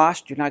you're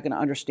lost, you're not going to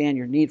understand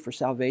your need for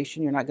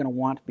salvation. You're not going to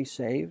want to be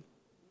saved.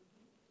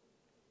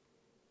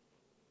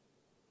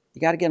 You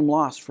got to get them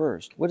lost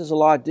first. What does the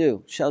law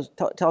do?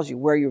 It tells you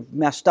where you've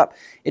messed up.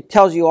 It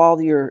tells you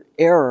all your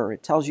error.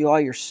 It tells you all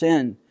your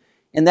sin.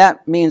 And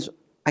that means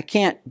I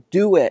can't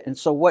do it. And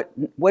so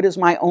what is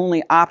my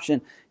only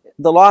option?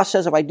 The law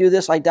says if I do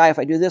this, I die. If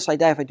I do this, I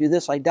die. If I do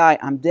this, I die.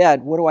 I'm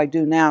dead. What do I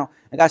do now?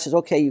 And God says,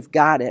 okay, you've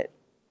got it.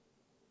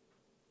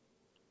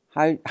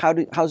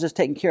 How's this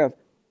taken care of?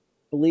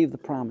 Believe the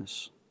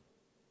promise.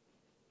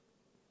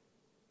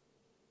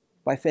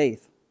 By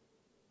faith.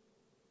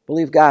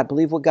 Believe God.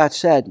 Believe what God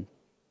said.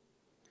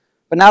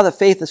 But now that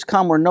faith has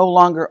come, we're no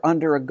longer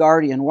under a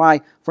guardian.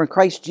 Why? For in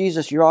Christ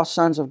Jesus, you're all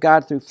sons of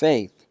God through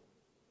faith.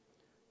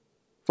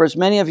 For as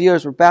many of you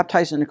as were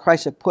baptized into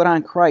Christ have put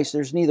on Christ.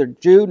 There's neither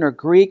Jew nor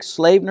Greek,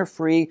 slave nor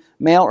free,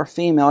 male or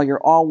female. You're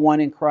all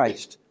one in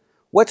Christ.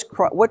 What's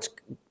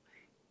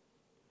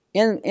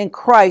in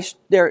Christ?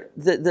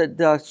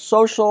 The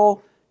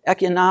social,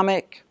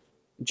 economic,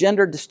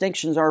 gender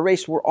distinctions are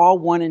erased. We're all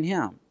one in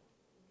Him.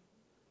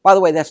 By the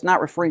way, that's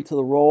not referring to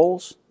the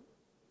roles.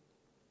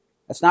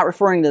 That's not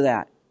referring to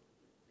that.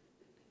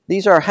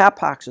 These are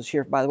hypoxes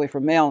here, by the way, for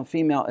male and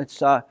female.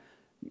 It's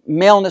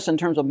maleness in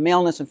terms of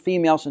maleness and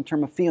femaleness in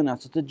terms of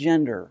femaleness. It's the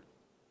gender.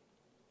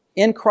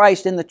 In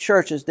Christ, in the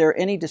church, is there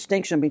any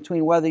distinction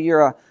between whether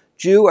you're a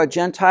Jew, a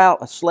Gentile,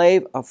 a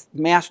slave, a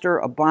master,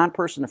 a bond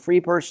person, a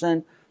free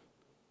person,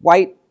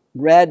 white,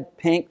 red,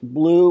 pink,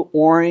 blue,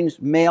 orange,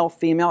 male,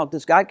 female?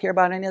 Does God care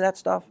about any of that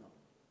stuff?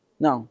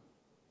 No.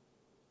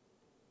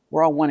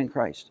 We're all one in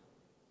Christ.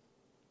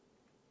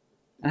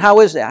 And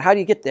how is that? How do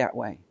you get that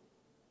way?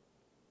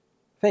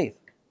 Faith.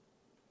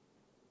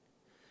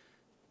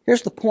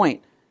 Here's the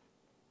point.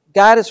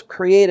 God has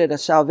created a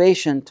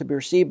salvation to be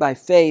received by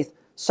faith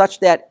such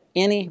that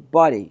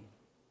anybody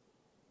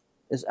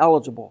is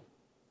eligible.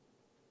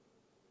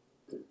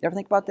 You ever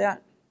think about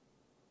that?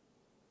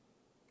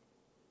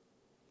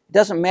 It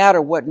doesn't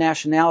matter what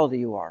nationality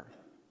you are.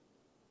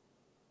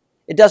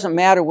 It doesn't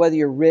matter whether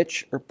you're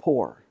rich or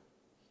poor.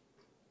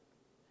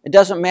 It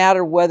doesn't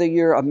matter whether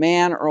you're a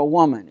man or a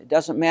woman. It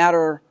doesn't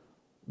matter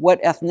what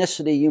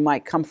ethnicity you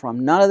might come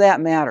from. None of that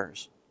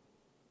matters.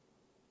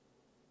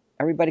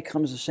 Everybody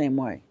comes the same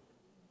way.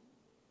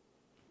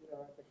 You know,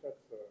 I think that's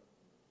the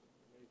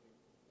amazing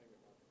thing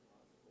about the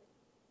gospel.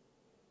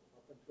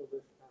 Up until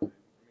this time, I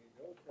mean,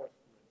 the Old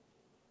Testament,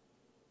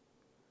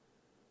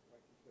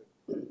 like you said,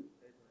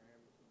 Abraham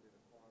was going to be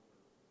the father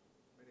of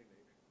many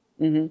nations.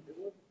 Mm-hmm. It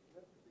wasn't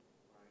meant to be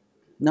confined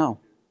to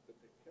No. but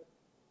they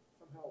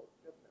somehow it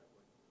kept that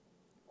way.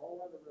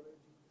 All other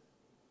religions,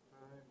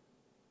 time,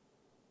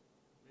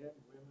 men,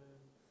 women,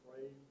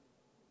 slaves,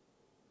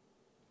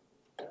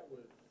 that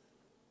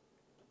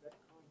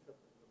concept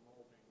of them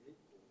all being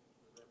equal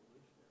was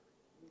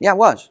revolutionary. Yeah, it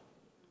was.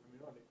 I mean,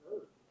 on the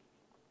earth,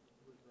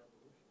 it was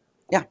revolutionary.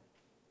 Yeah.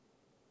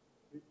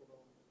 People they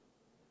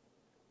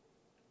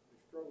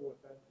struggle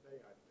with that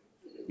today, I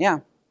think. Yeah.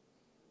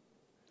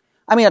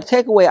 I mean, a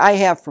takeaway I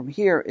have from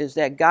here is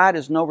that God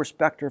is no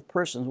respecter of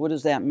persons. What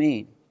does that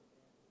mean?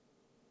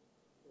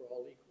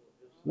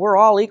 We're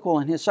all equal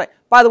in His sight.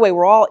 By the way,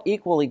 we're all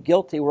equally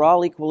guilty. We're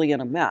all equally in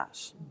a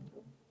mess.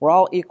 We're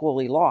all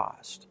equally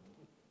lost.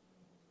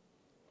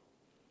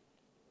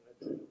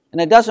 And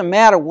it doesn't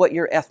matter what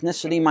your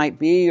ethnicity might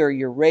be, or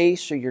your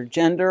race, or your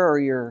gender, or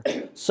your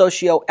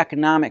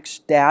socioeconomic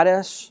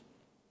status.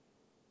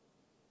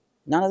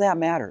 None of that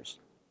matters.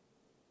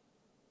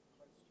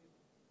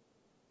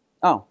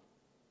 Oh.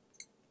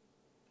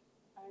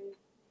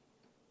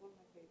 One of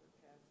my favorite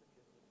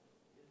passages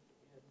is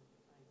in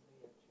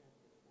Isaiah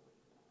chapter 49.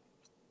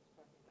 It's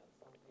talking about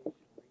salvation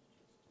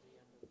reaches to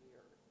the end of the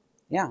earth.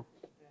 Yeah.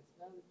 And it's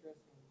not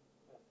addressing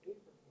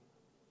Abraham,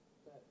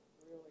 but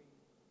really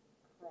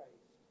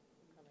Christ,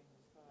 the coming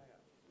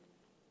Messiah.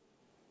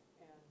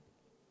 And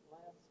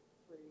last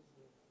phrase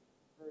of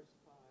verse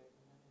 5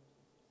 and then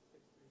into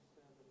 6 through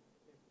 7,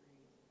 it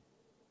reads,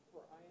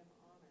 "For I am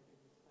honored in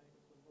the sight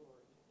of the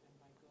Lord, and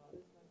my God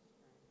is my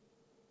strength.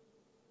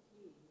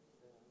 He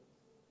says,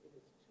 it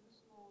is too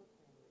small a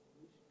thing that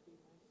you should be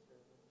my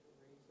servant to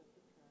raise up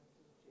the tribes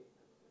of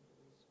Jacob and to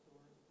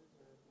restore the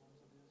preserved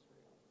ones of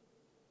Israel.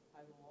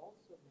 I will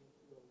also make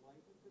you a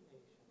light of the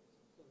nations,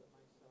 so that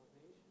my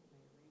salvation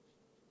may reach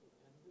to the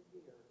end of the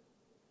earth.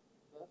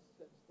 Thus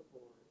says the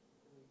Lord,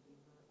 the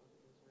Redeemer of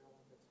Israel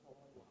and its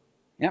Holy One."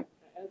 Yep.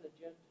 As a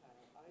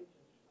Gentile, I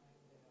just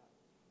find that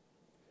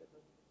as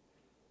an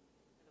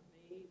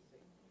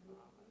amazing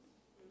promise.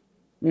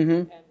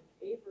 Mm-hmm. And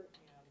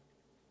Abraham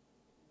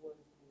was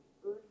the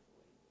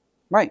earthly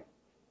Right.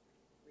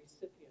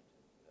 recipient of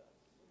this.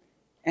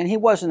 And he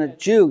wasn't a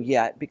Jew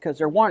yet, because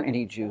there weren't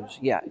any Jews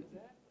yet. Exactly.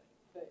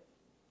 But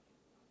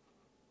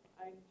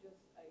I'm just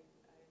always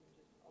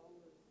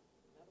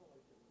not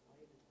only delighted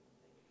when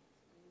they're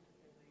reading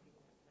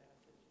that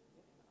passage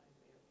in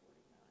Isaiah 49.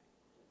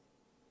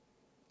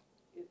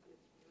 It's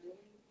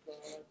really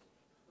God's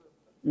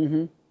purpose.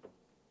 Mm-hmm.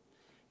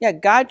 Yeah,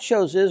 God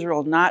chose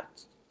Israel not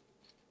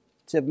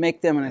to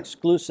make them an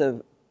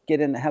exclusive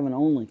get into heaven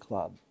only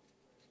club.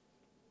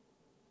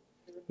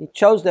 He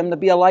chose them to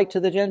be a light to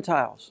the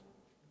Gentiles.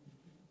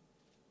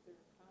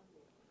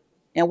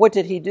 And what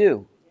did he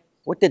do?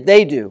 What did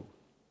they do?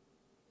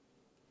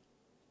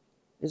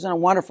 Isn't it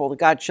wonderful that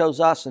God chose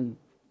us and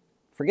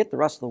forget the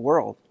rest of the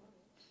world?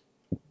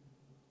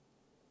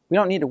 We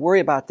don't need to worry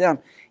about them.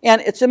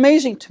 And it's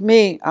amazing to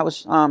me, I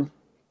was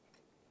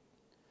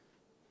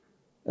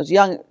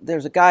young,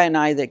 there's a guy and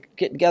I that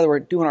get together, we're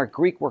doing our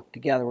Greek work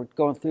together. We're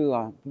going through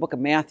the book of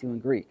Matthew in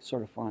Greek,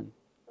 sort of fun.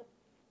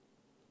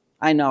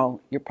 I know,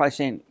 you're probably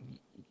saying,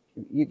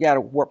 you got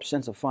a warped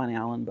sense of fun,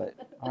 Alan, but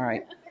all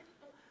right.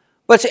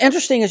 But it's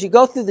interesting as you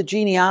go through the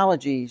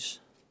genealogy,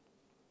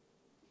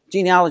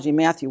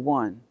 Matthew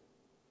 1,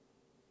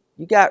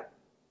 you got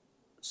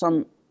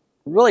some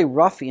really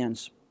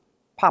ruffians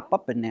pop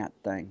up in that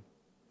thing.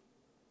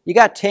 You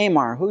got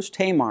Tamar. Who's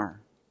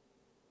Tamar?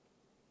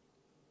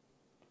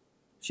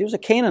 She was a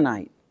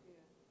Canaanite.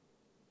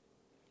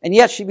 And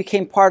yet she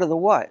became part of the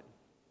what?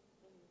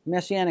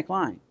 Messianic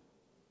line.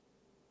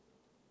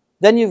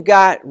 Then you've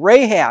got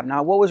Rahab.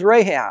 Now, what was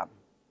Rahab?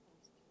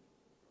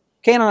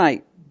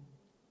 Canaanite.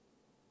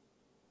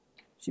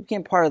 She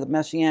became part of the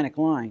Messianic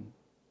line.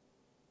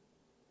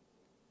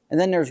 And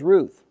then there's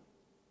Ruth.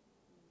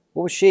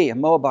 What was she? A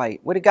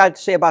Moabite. What did God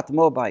say about the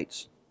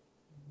Moabites?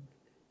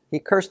 He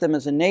cursed them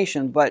as a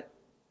nation, but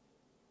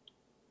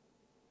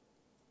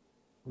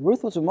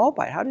Ruth was a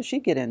Moabite. How did she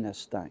get in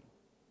this thing?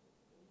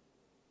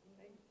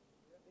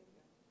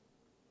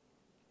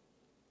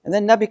 And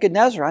then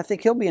Nebuchadnezzar, I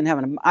think he'll be in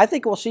heaven. I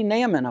think we'll see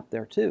Naaman up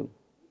there too.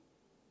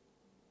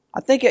 I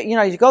think,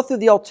 as you go through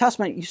the Old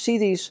Testament, you see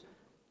these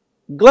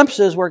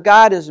glimpses where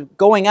God is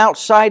going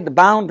outside the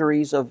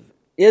boundaries of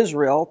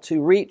Israel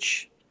to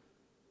reach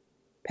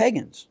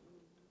pagans.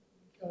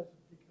 Because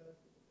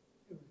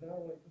it was not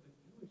only for the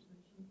Jewish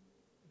nation,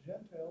 the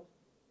Gentiles.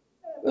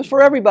 It was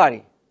for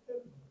everybody.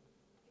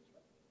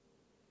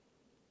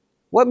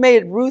 What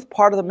made Ruth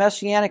part of the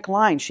Messianic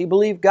line? She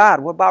believed God.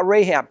 What about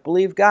Rahab?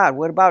 Believed God.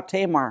 What about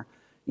Tamar?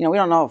 We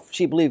don't know if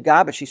she believed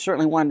God, but she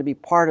certainly wanted to be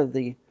part of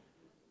the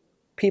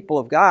people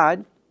of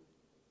God.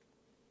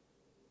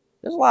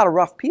 There's a lot of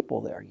rough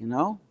people there, I think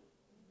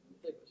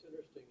what's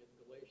interesting in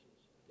Galatians,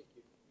 I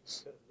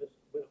think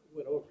you kind of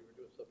went over, you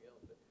were doing something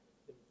else,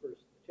 but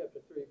in chapter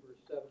 3,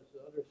 verse 7, it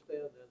says,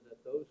 understand then that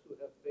those who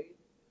have faith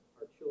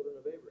are children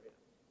of Abraham.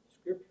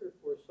 Scripture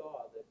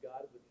foresaw that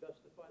God would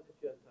justify the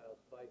Gentiles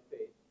by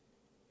faith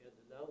and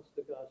announce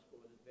the gospel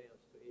in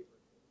advance to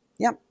Abraham.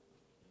 Yep.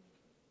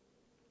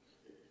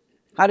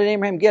 How did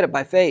Abraham get it?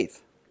 By faith.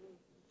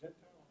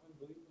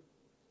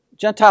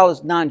 Gentile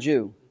is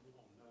non-Jew.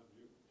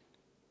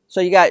 So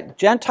you got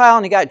Gentile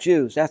and you got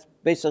Jews. That's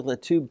basically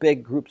the two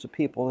big groups of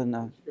people in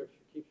the... Scripture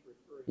keeps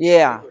referring to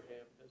Abraham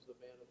as the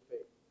man of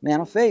faith.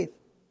 Man of faith.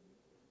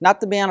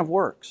 Not the man of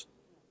works.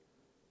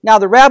 Now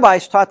the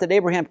rabbis taught that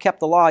Abraham kept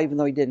the law even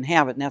though he didn't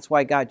have it, and that's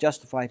why God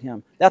justified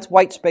him. That's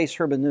white space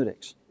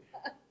hermeneutics.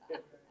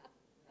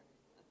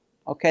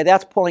 Okay,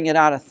 that's pulling it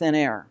out of thin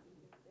air.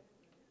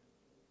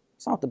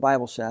 That's not what the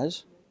Bible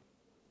says.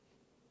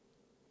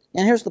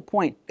 And here's the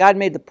point. God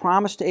made the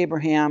promise to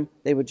Abraham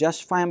they would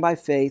justify him by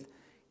faith,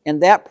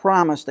 and that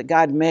promise that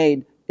God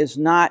made is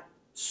not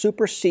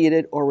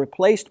superseded or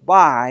replaced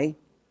by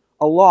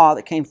a law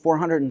that came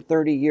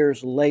 430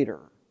 years later.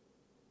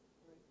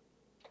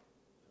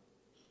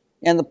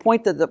 And the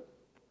point that the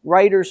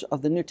writers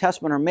of the New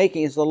Testament are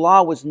making is the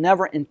law was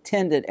never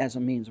intended as a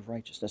means of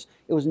righteousness.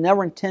 It was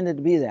never intended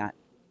to be that.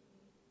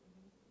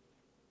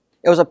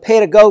 It was a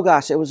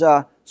pedagogos. It was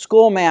a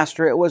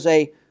schoolmaster. It was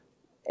a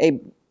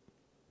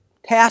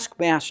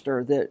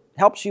taskmaster that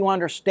helps you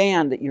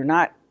understand that you're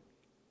not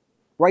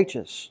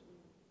righteous.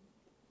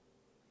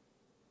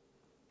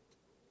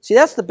 See,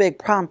 that's the big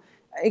problem.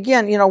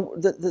 Again,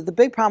 the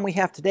big problem we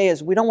have today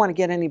is we don't want to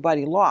get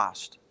anybody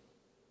lost.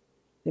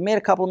 They made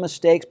a couple of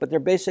mistakes, but they're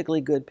basically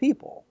good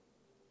people.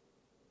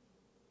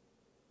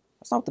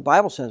 That's not what the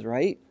Bible says,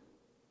 right?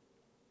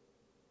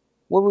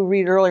 What we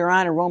read earlier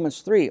on in Romans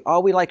 3,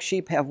 all we like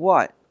sheep have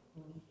what?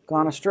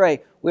 Gone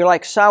astray. We're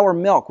like sour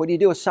milk. What do you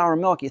do with sour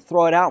milk? You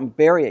throw it out and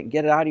bury it and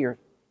get it out of your...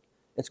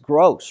 It's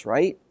gross,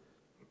 right?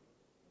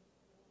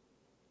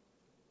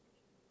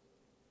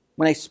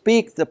 When they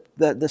speak,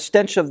 the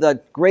stench of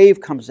the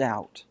grave comes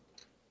out.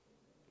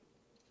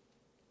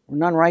 We're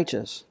none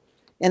righteous.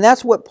 And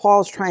that's what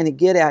Paul's trying to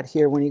get at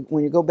here when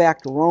you go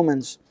back to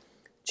Romans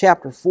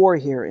chapter 4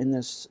 here in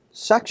this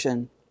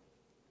section.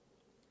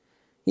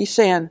 He's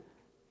saying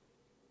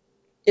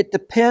it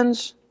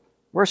depends,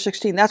 verse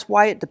 16, that's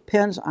why it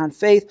depends on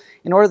faith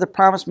in order the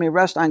promise may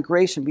rest on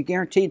grace and be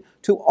guaranteed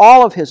to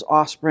all of his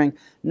offspring,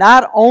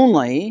 not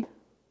only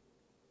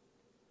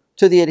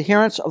to the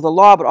adherents of the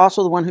law, but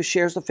also the one who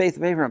shares the faith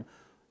of Abraham.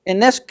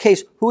 In this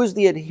case, who is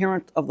the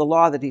adherent of the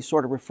law that he's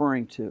sort of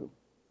referring to?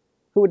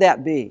 Who would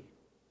that be?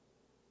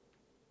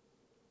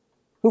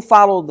 Who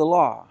followed the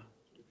law?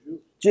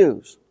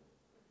 Jews.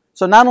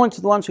 So not only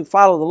to the ones who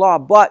follow the law,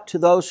 but to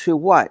those who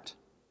what?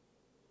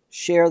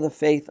 Share the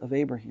faith of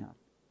Abraham.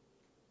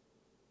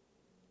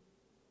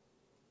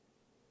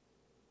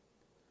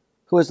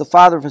 Who is the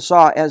father of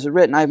Esau, as is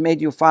written, I have made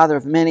you a father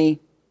of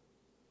many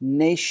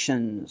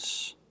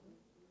nations,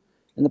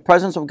 in the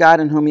presence of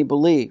God in whom he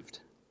believed.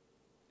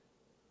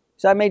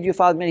 said, I made you the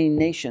father of many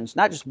nations,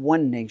 not just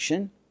one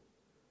nation.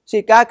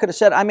 See, God could have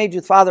said, I made you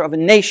the father of a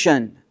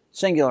nation,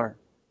 singular.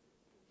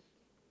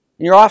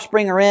 And your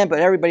offspring are in, but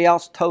everybody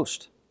else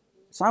toast.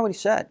 That's not what he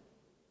said.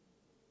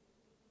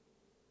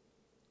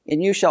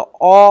 And you shall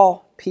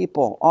all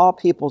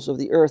peoples of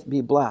the earth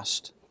be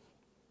blessed.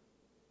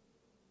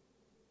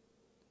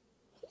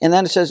 And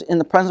then it says, in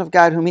the presence of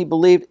God whom he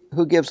believed,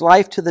 who gives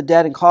life to the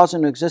dead and calls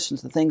into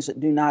existence the things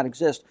that do not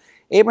exist.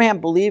 Abraham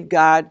believed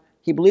God.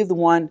 He believed the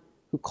one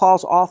who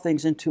calls all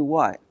things into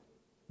what?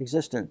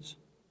 Existence.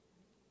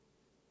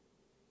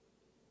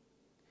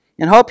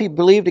 In hope he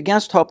believed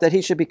against hope that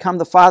he should become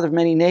the father of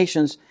many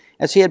nations,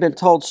 as he had been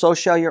told, so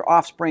shall your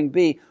offspring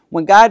be.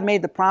 When God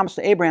made the promise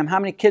to Abraham, how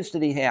many kids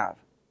did he have?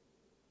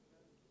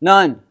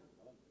 None.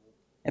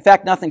 In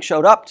fact, nothing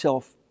showed up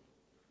till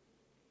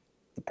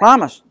the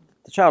promise.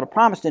 The child of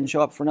promise didn't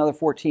show up for another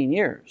 14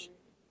 years.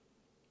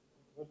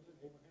 Wasn't it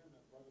Abraham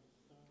that brought his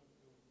son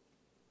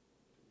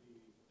to be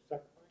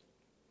sacrificed?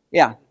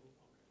 Yeah.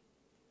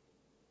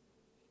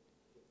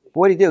 But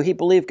what did he do? He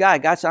believed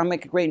God. God said, I'll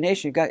make a great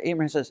nation.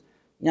 Abraham says,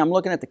 I'm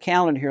looking at the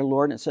calendar here,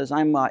 Lord, and it says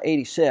I'm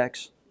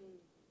 86.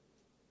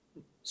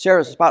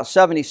 Sarah's about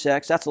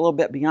 76. That's a little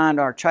bit beyond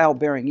our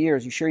childbearing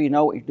years. You sure you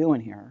know what you're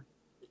doing here?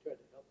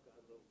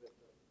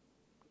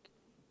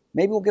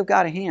 Maybe we'll give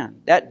God a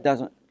hand. That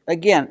doesn't.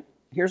 Again,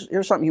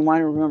 here's something you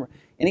want to remember.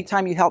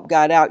 Anytime you help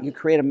God out, you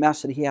create a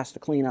mess that he has to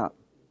clean up.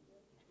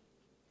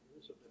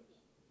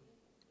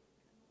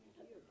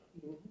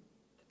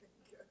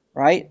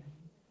 Right?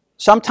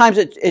 Sometimes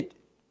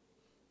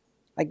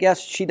I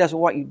guess she doesn't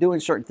want you doing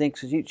certain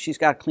things because she's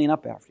got to clean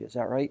up after you. Is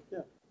that right? Yeah.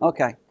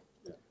 Okay.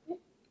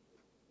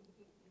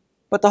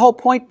 But the whole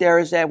point there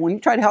is that when you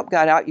try to help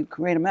God out, you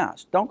create a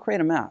mess. Don't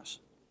create a mess.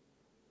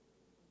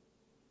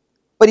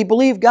 But he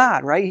believed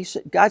God, right?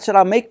 God said,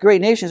 I'll make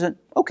great nations. And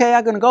okay,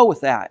 I'm going to go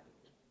with that.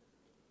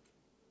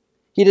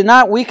 He did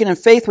not weaken in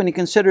faith when he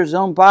considered his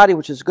own body,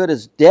 which is good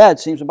as dead,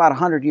 seems about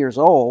 100 years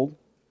old.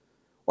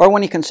 Or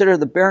when he considered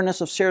the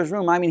barrenness of Sarah's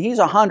womb. I mean, he's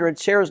 100,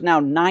 Sarah's now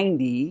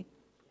 90.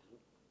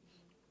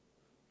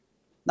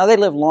 Now, they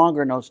lived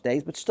longer in those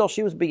days, but still,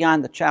 she was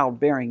beyond the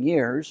childbearing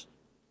years.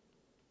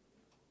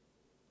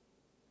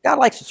 God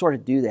likes to sort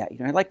of do that. He'd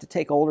like to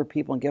take older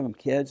people and give them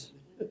kids.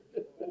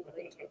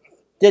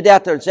 Did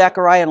that to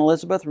Zechariah and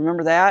Elizabeth.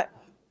 Remember that?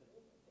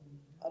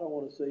 I don't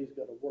want to say he's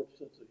got a warped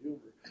sense of humor.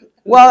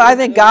 Well, I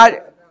think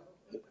God...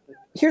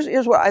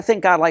 Here's what I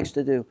think God likes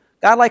to do.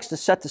 God likes to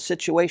set the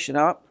situation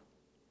up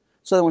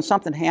so that when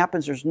something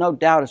happens, there's no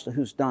doubt as to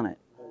who's done it.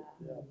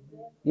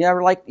 You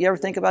ever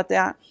think about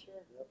that?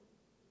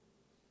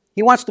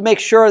 He wants to make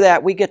sure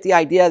that we get the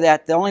idea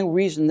that the only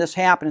reason this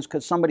happened is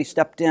because somebody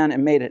stepped in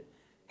and made it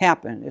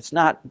happen. It's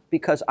not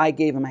because I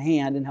gave him a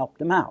hand and helped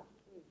him out.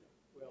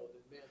 Well,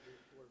 the man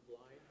who was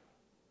blind.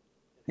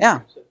 Yeah.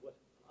 Said,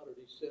 how did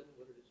he sin?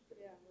 What did his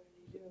parents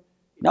do?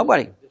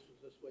 Nobody. This was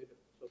this way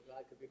so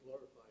God could be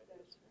glorified.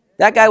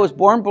 That guy was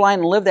born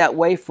blind and lived that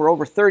way for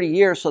over 30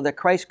 years so that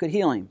Christ could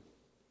heal him.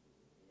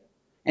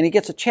 And he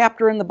gets a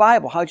chapter in the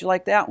Bible. How'd you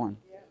like that one?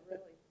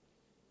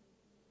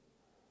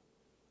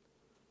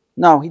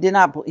 No, he did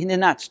not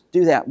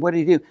do that. What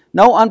did he do?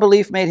 No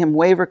unbelief made him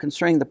waver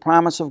concerning the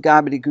promise of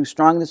God, but he grew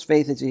strong in his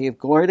faith as he gave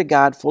glory to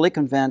God, fully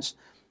convinced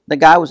that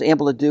God was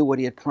able to do what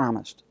he had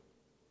promised.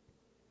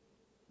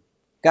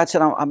 God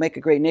said, I'll make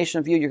a great nation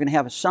of you. You're going to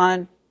have a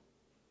son.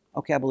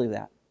 Okay, I believe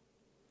that.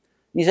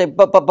 And you say,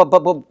 but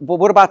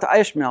what about the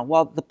Ishmael?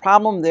 Well, the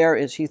problem there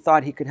is he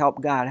thought he could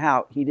help God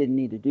out. He didn't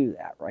need to do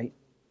that, right?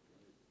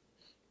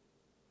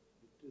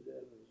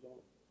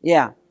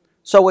 Yeah.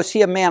 So was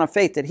he a man of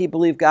faith that he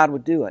believed God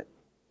would do it?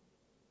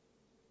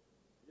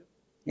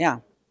 Yeah.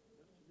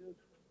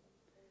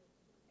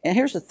 And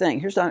here's the thing.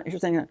 Here's the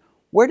thing.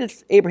 Where did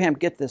Abraham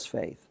get this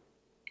faith?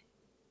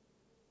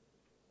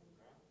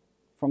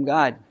 From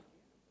God.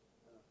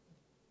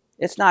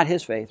 It's not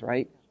his faith,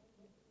 right?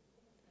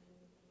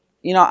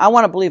 You know, I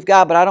want to believe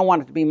God, but I don't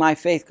want it to be my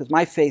faith because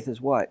my faith is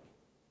what?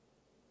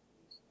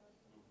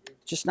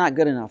 It's just not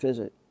good enough, is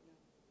it?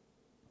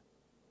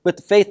 But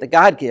the faith that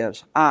God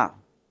gives, that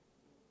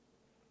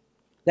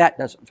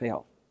doesn't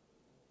fail.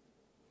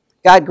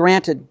 God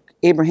granted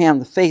Abraham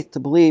the faith to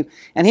believe,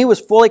 and he was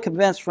fully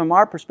convinced, from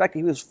our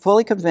perspective, he was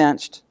fully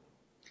convinced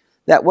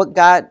that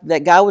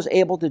God was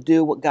able to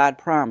do what God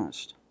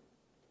promised.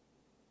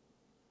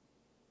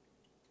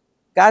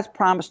 God's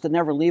promised to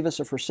never leave us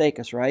or forsake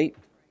us, right?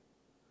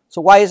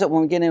 So why is it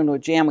when we get into a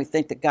jam we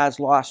think that God's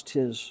lost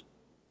his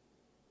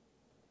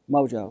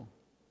mojo?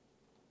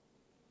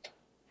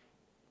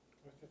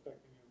 It's just like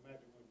when you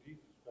imagine when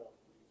Jesus fell to the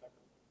sacrifice.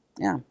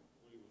 Yeah. When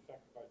he was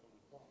sacrificed on the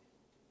cross.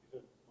 He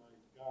said, my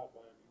God,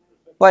 why have you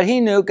forsaken me? But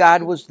he knew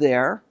God was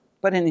there,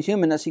 but in his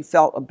humanness he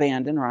felt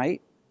abandoned, right?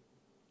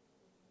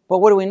 But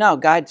what do we know?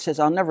 God says,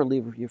 I'll never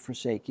leave you,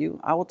 forsake you.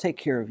 I will take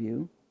care of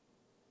you.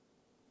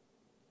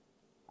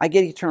 I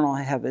get eternal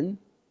heaven.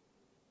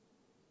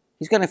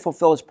 He's going to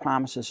fulfill his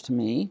promises to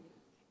me.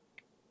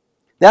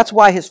 That's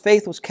why his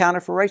faith was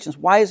counted for righteousness.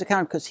 Why is it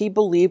counted? Because he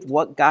believed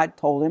what God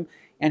told him,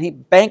 and he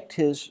banked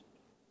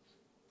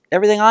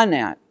everything on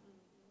that.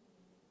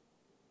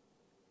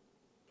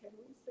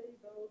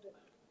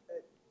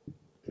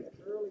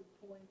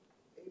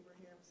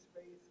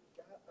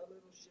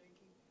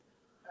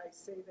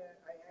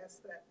 I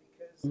asked that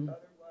because Mhm.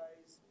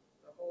 otherwise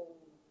the whole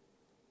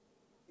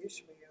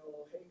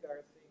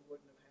Ishmael-Hagar thing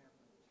wouldn't have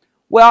happened.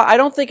 Well, I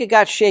don't think it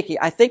got shaky.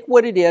 I think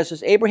what it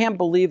is Abraham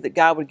believed that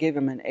God would give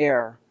him an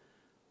heir.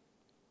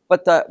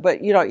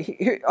 But you know,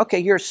 okay,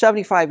 you're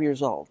 75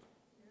 years old.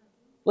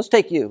 Let's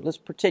take you. Let's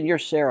pretend you're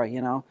Sarah,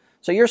 you know.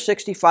 So you're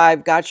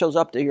 65. God shows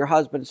up to your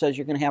husband and says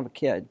you're going to have a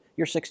kid.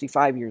 You're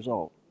 65 years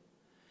old.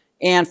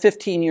 And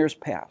 15 years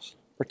pass,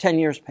 or 10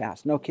 years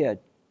pass, no kid.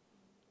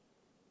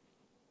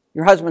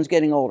 Your husband's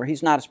getting older.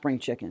 He's not a spring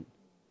chicken.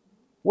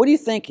 What are you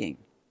thinking?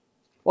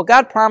 Well,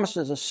 God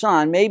promises a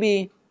son.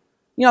 Maybe,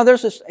 you know,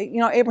 there's this, you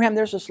know, Abraham,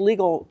 there's this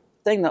legal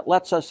thing that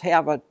lets us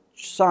have a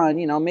son.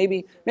 You know,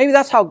 maybe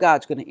that's how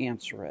God's going to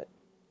answer it.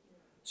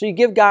 So you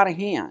give God a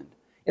hand.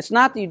 It's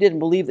not that you didn't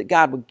believe that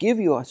God would give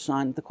you a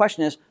son. The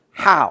question is,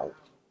 how?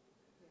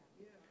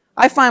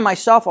 I find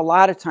myself a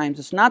lot of times,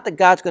 it's not that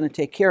God's going to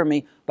take care of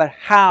me, but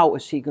how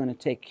is He going to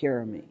take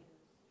care of me?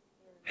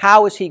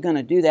 How is He going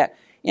to do that?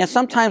 And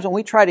sometimes when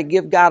we try to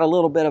give God a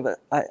little bit of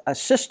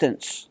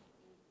assistance,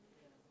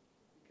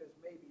 Because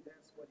maybe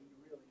that's what he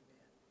really meant.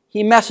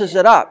 He messes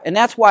it up. And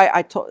that's why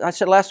I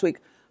said last week,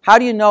 how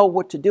do you know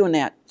what to do in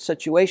that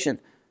situation?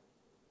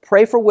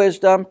 Pray for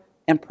wisdom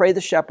and pray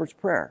the shepherd's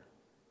prayer.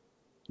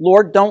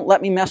 Lord, don't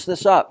let me mess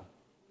this up.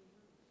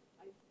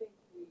 I think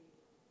we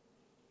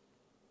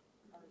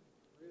are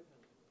driven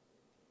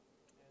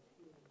as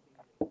human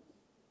beings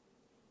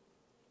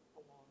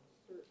along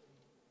certain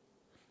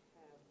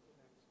paths of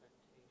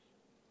expectation.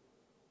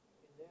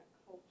 In that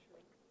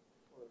culture,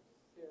 for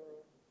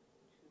Sarah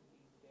to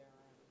be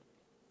barren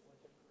was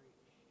a great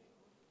shame.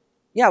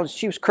 Yeah,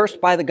 she was cursed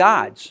by the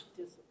gods.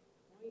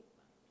 Disappointment.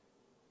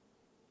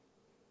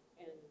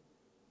 And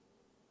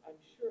I'm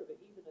sure that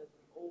even as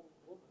an old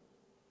woman,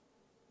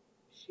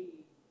 she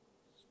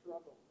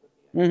struggled with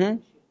the idea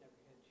that she'd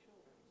never had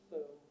children. So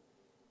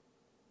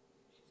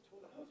she's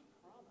told us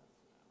promise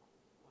now.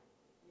 Like,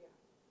 yeah,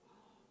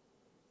 wow.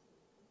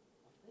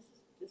 Well, this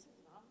is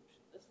an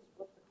option. This is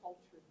what the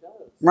culture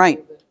does.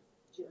 Right.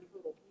 So that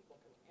fertile people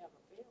can have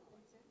a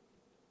family.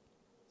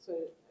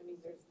 So, I mean,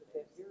 there's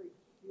that very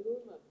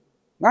human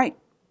Right.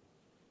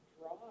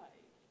 drive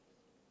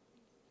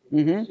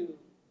Mm-hmm. to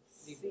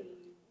see the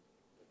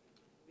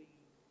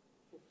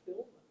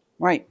fulfillment.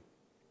 Right.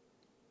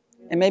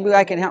 And maybe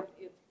I can help.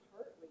 It's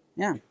partly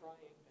Yeah. trying to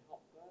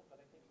help God, but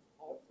I think it's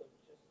also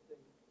just the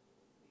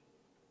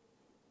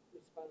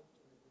response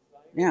to the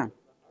desire Yeah. of the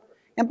heart.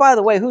 And by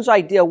the way, whose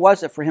idea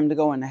was it for him to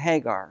go into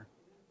Hagar?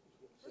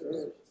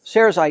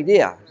 Sarah's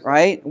idea,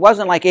 right? It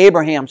wasn't like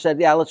Abraham said,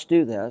 yeah, let's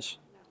do this.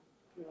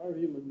 You know, our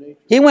human nature.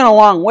 He went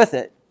along with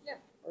it.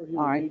 Our human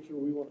All right. nature,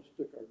 we want to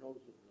stick our nose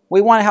in.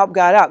 We want to help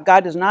God out.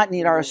 God does not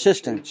need our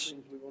assistance.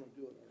 Things we want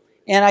to do it.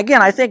 And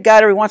again, I think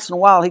God every once in a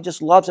while, He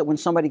just loves it when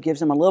somebody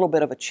gives Him a little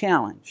bit of a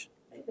challenge.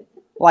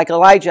 Like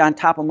Elijah on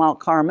top of Mount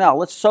Carmel.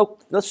 Let's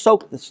soak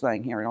this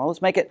thing here. You know?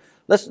 Let's make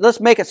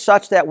it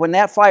such that when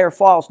that fire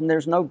falls, and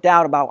there's no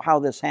doubt about how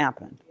this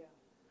happened.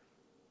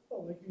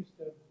 Well, like you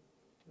said,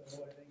 you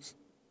know, I think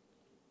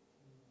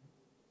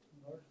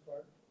in large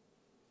part,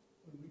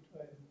 when we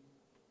try to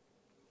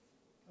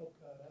help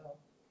God out,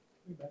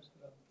 we mess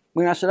it up.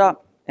 We mess it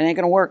up. It ain't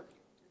going to work.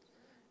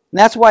 And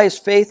that's why his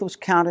faith was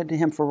counted to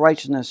him for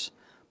righteousness.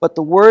 But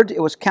the word, it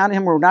was counted to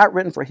him, were not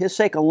written for his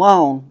sake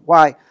alone.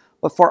 Why?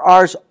 But for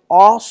ours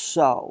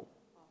also.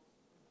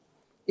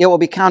 It will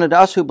be counted to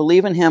us who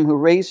believe in him who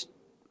raised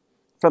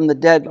from the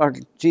dead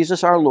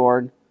Jesus our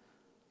Lord,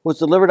 who was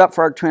delivered up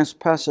for our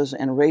trespasses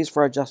and raised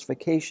for our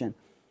justification.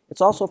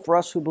 It's also for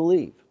us who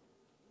believe.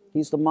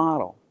 He's the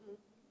model.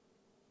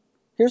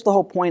 Here's the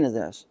whole point of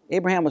this.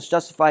 Abraham was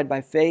justified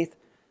by faith.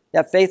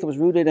 That faith was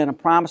rooted in a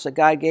promise that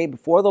God gave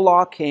before the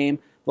law came.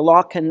 The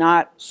law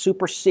cannot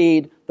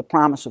supersede the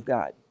promise of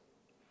God.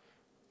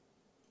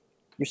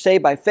 You're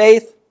saved by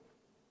faith,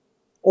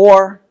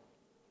 or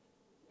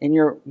in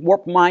your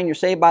warped mind, you're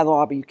saved by the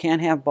law, but you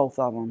can't have both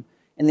of them.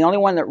 And the only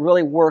one that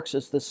really works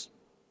is this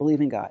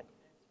believing God.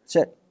 That's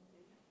it.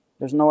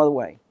 There's no other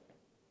way.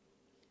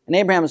 And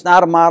Abraham is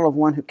not a model of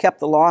one who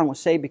kept the law and was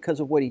saved because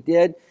of what he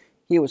did.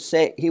 He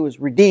was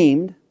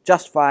redeemed,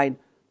 justified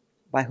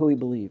by who he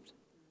believed.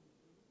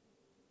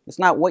 It's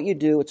not what you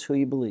do, it's who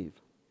you believe.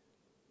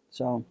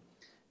 So,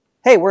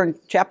 hey, we're in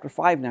chapter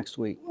 5 next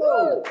week.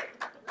 We're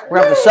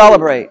going to have to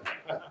celebrate.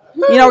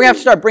 You know, we're going to have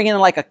to start bringing in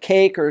like a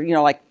cake or,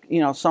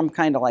 some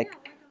kind of like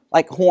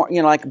horn,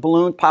 like a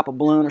balloon, pop a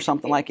balloon or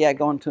something like that,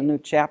 going to a new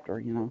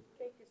chapter,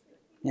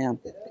 Yeah.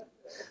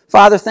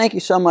 Father, thank you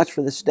so much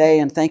for this day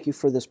and thank you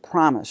for this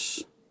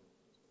promise.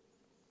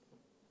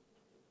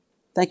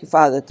 Thank you,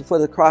 Father, that before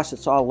the cross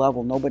it's all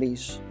level.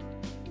 Nobody's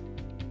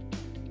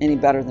any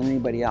better than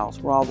anybody else.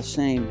 We're all the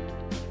same.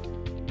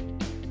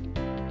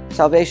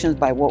 Salvation is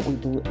by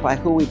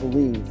who we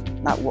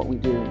believe, not what we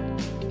do.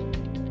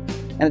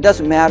 And it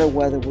doesn't matter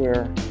whether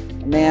we're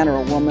a man or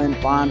a woman,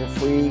 bond or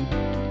free,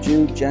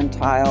 Jew,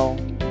 Gentile,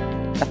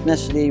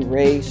 ethnicity,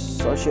 race,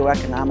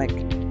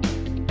 socioeconomic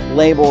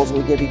labels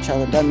we give each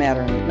other. It doesn't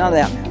matter. None of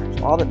that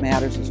matters. All that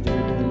matters is, do we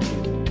believe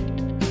you?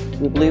 Do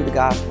we believe the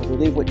gospel? Do we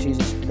believe what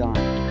Jesus has done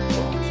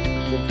for us?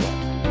 good for us.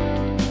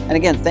 And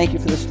again, thank you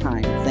for this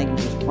time. Thank you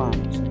for this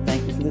promise.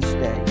 Thank you for this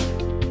day.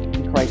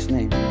 In Christ's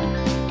name, amen.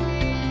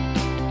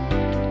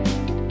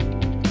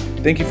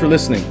 Thank you for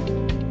listening.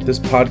 This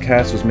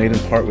podcast was made in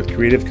part with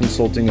creative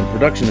consulting and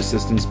production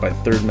assistance by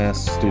Third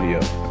Mass Studio.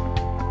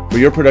 For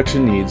your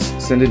production needs,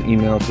 send an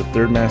email to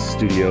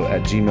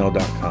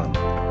thirdmassstudio@gmail.com.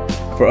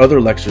 For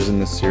other lectures in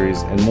this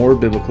series and more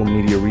biblical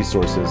media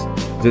resources,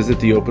 visit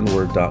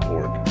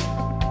theopenword.org.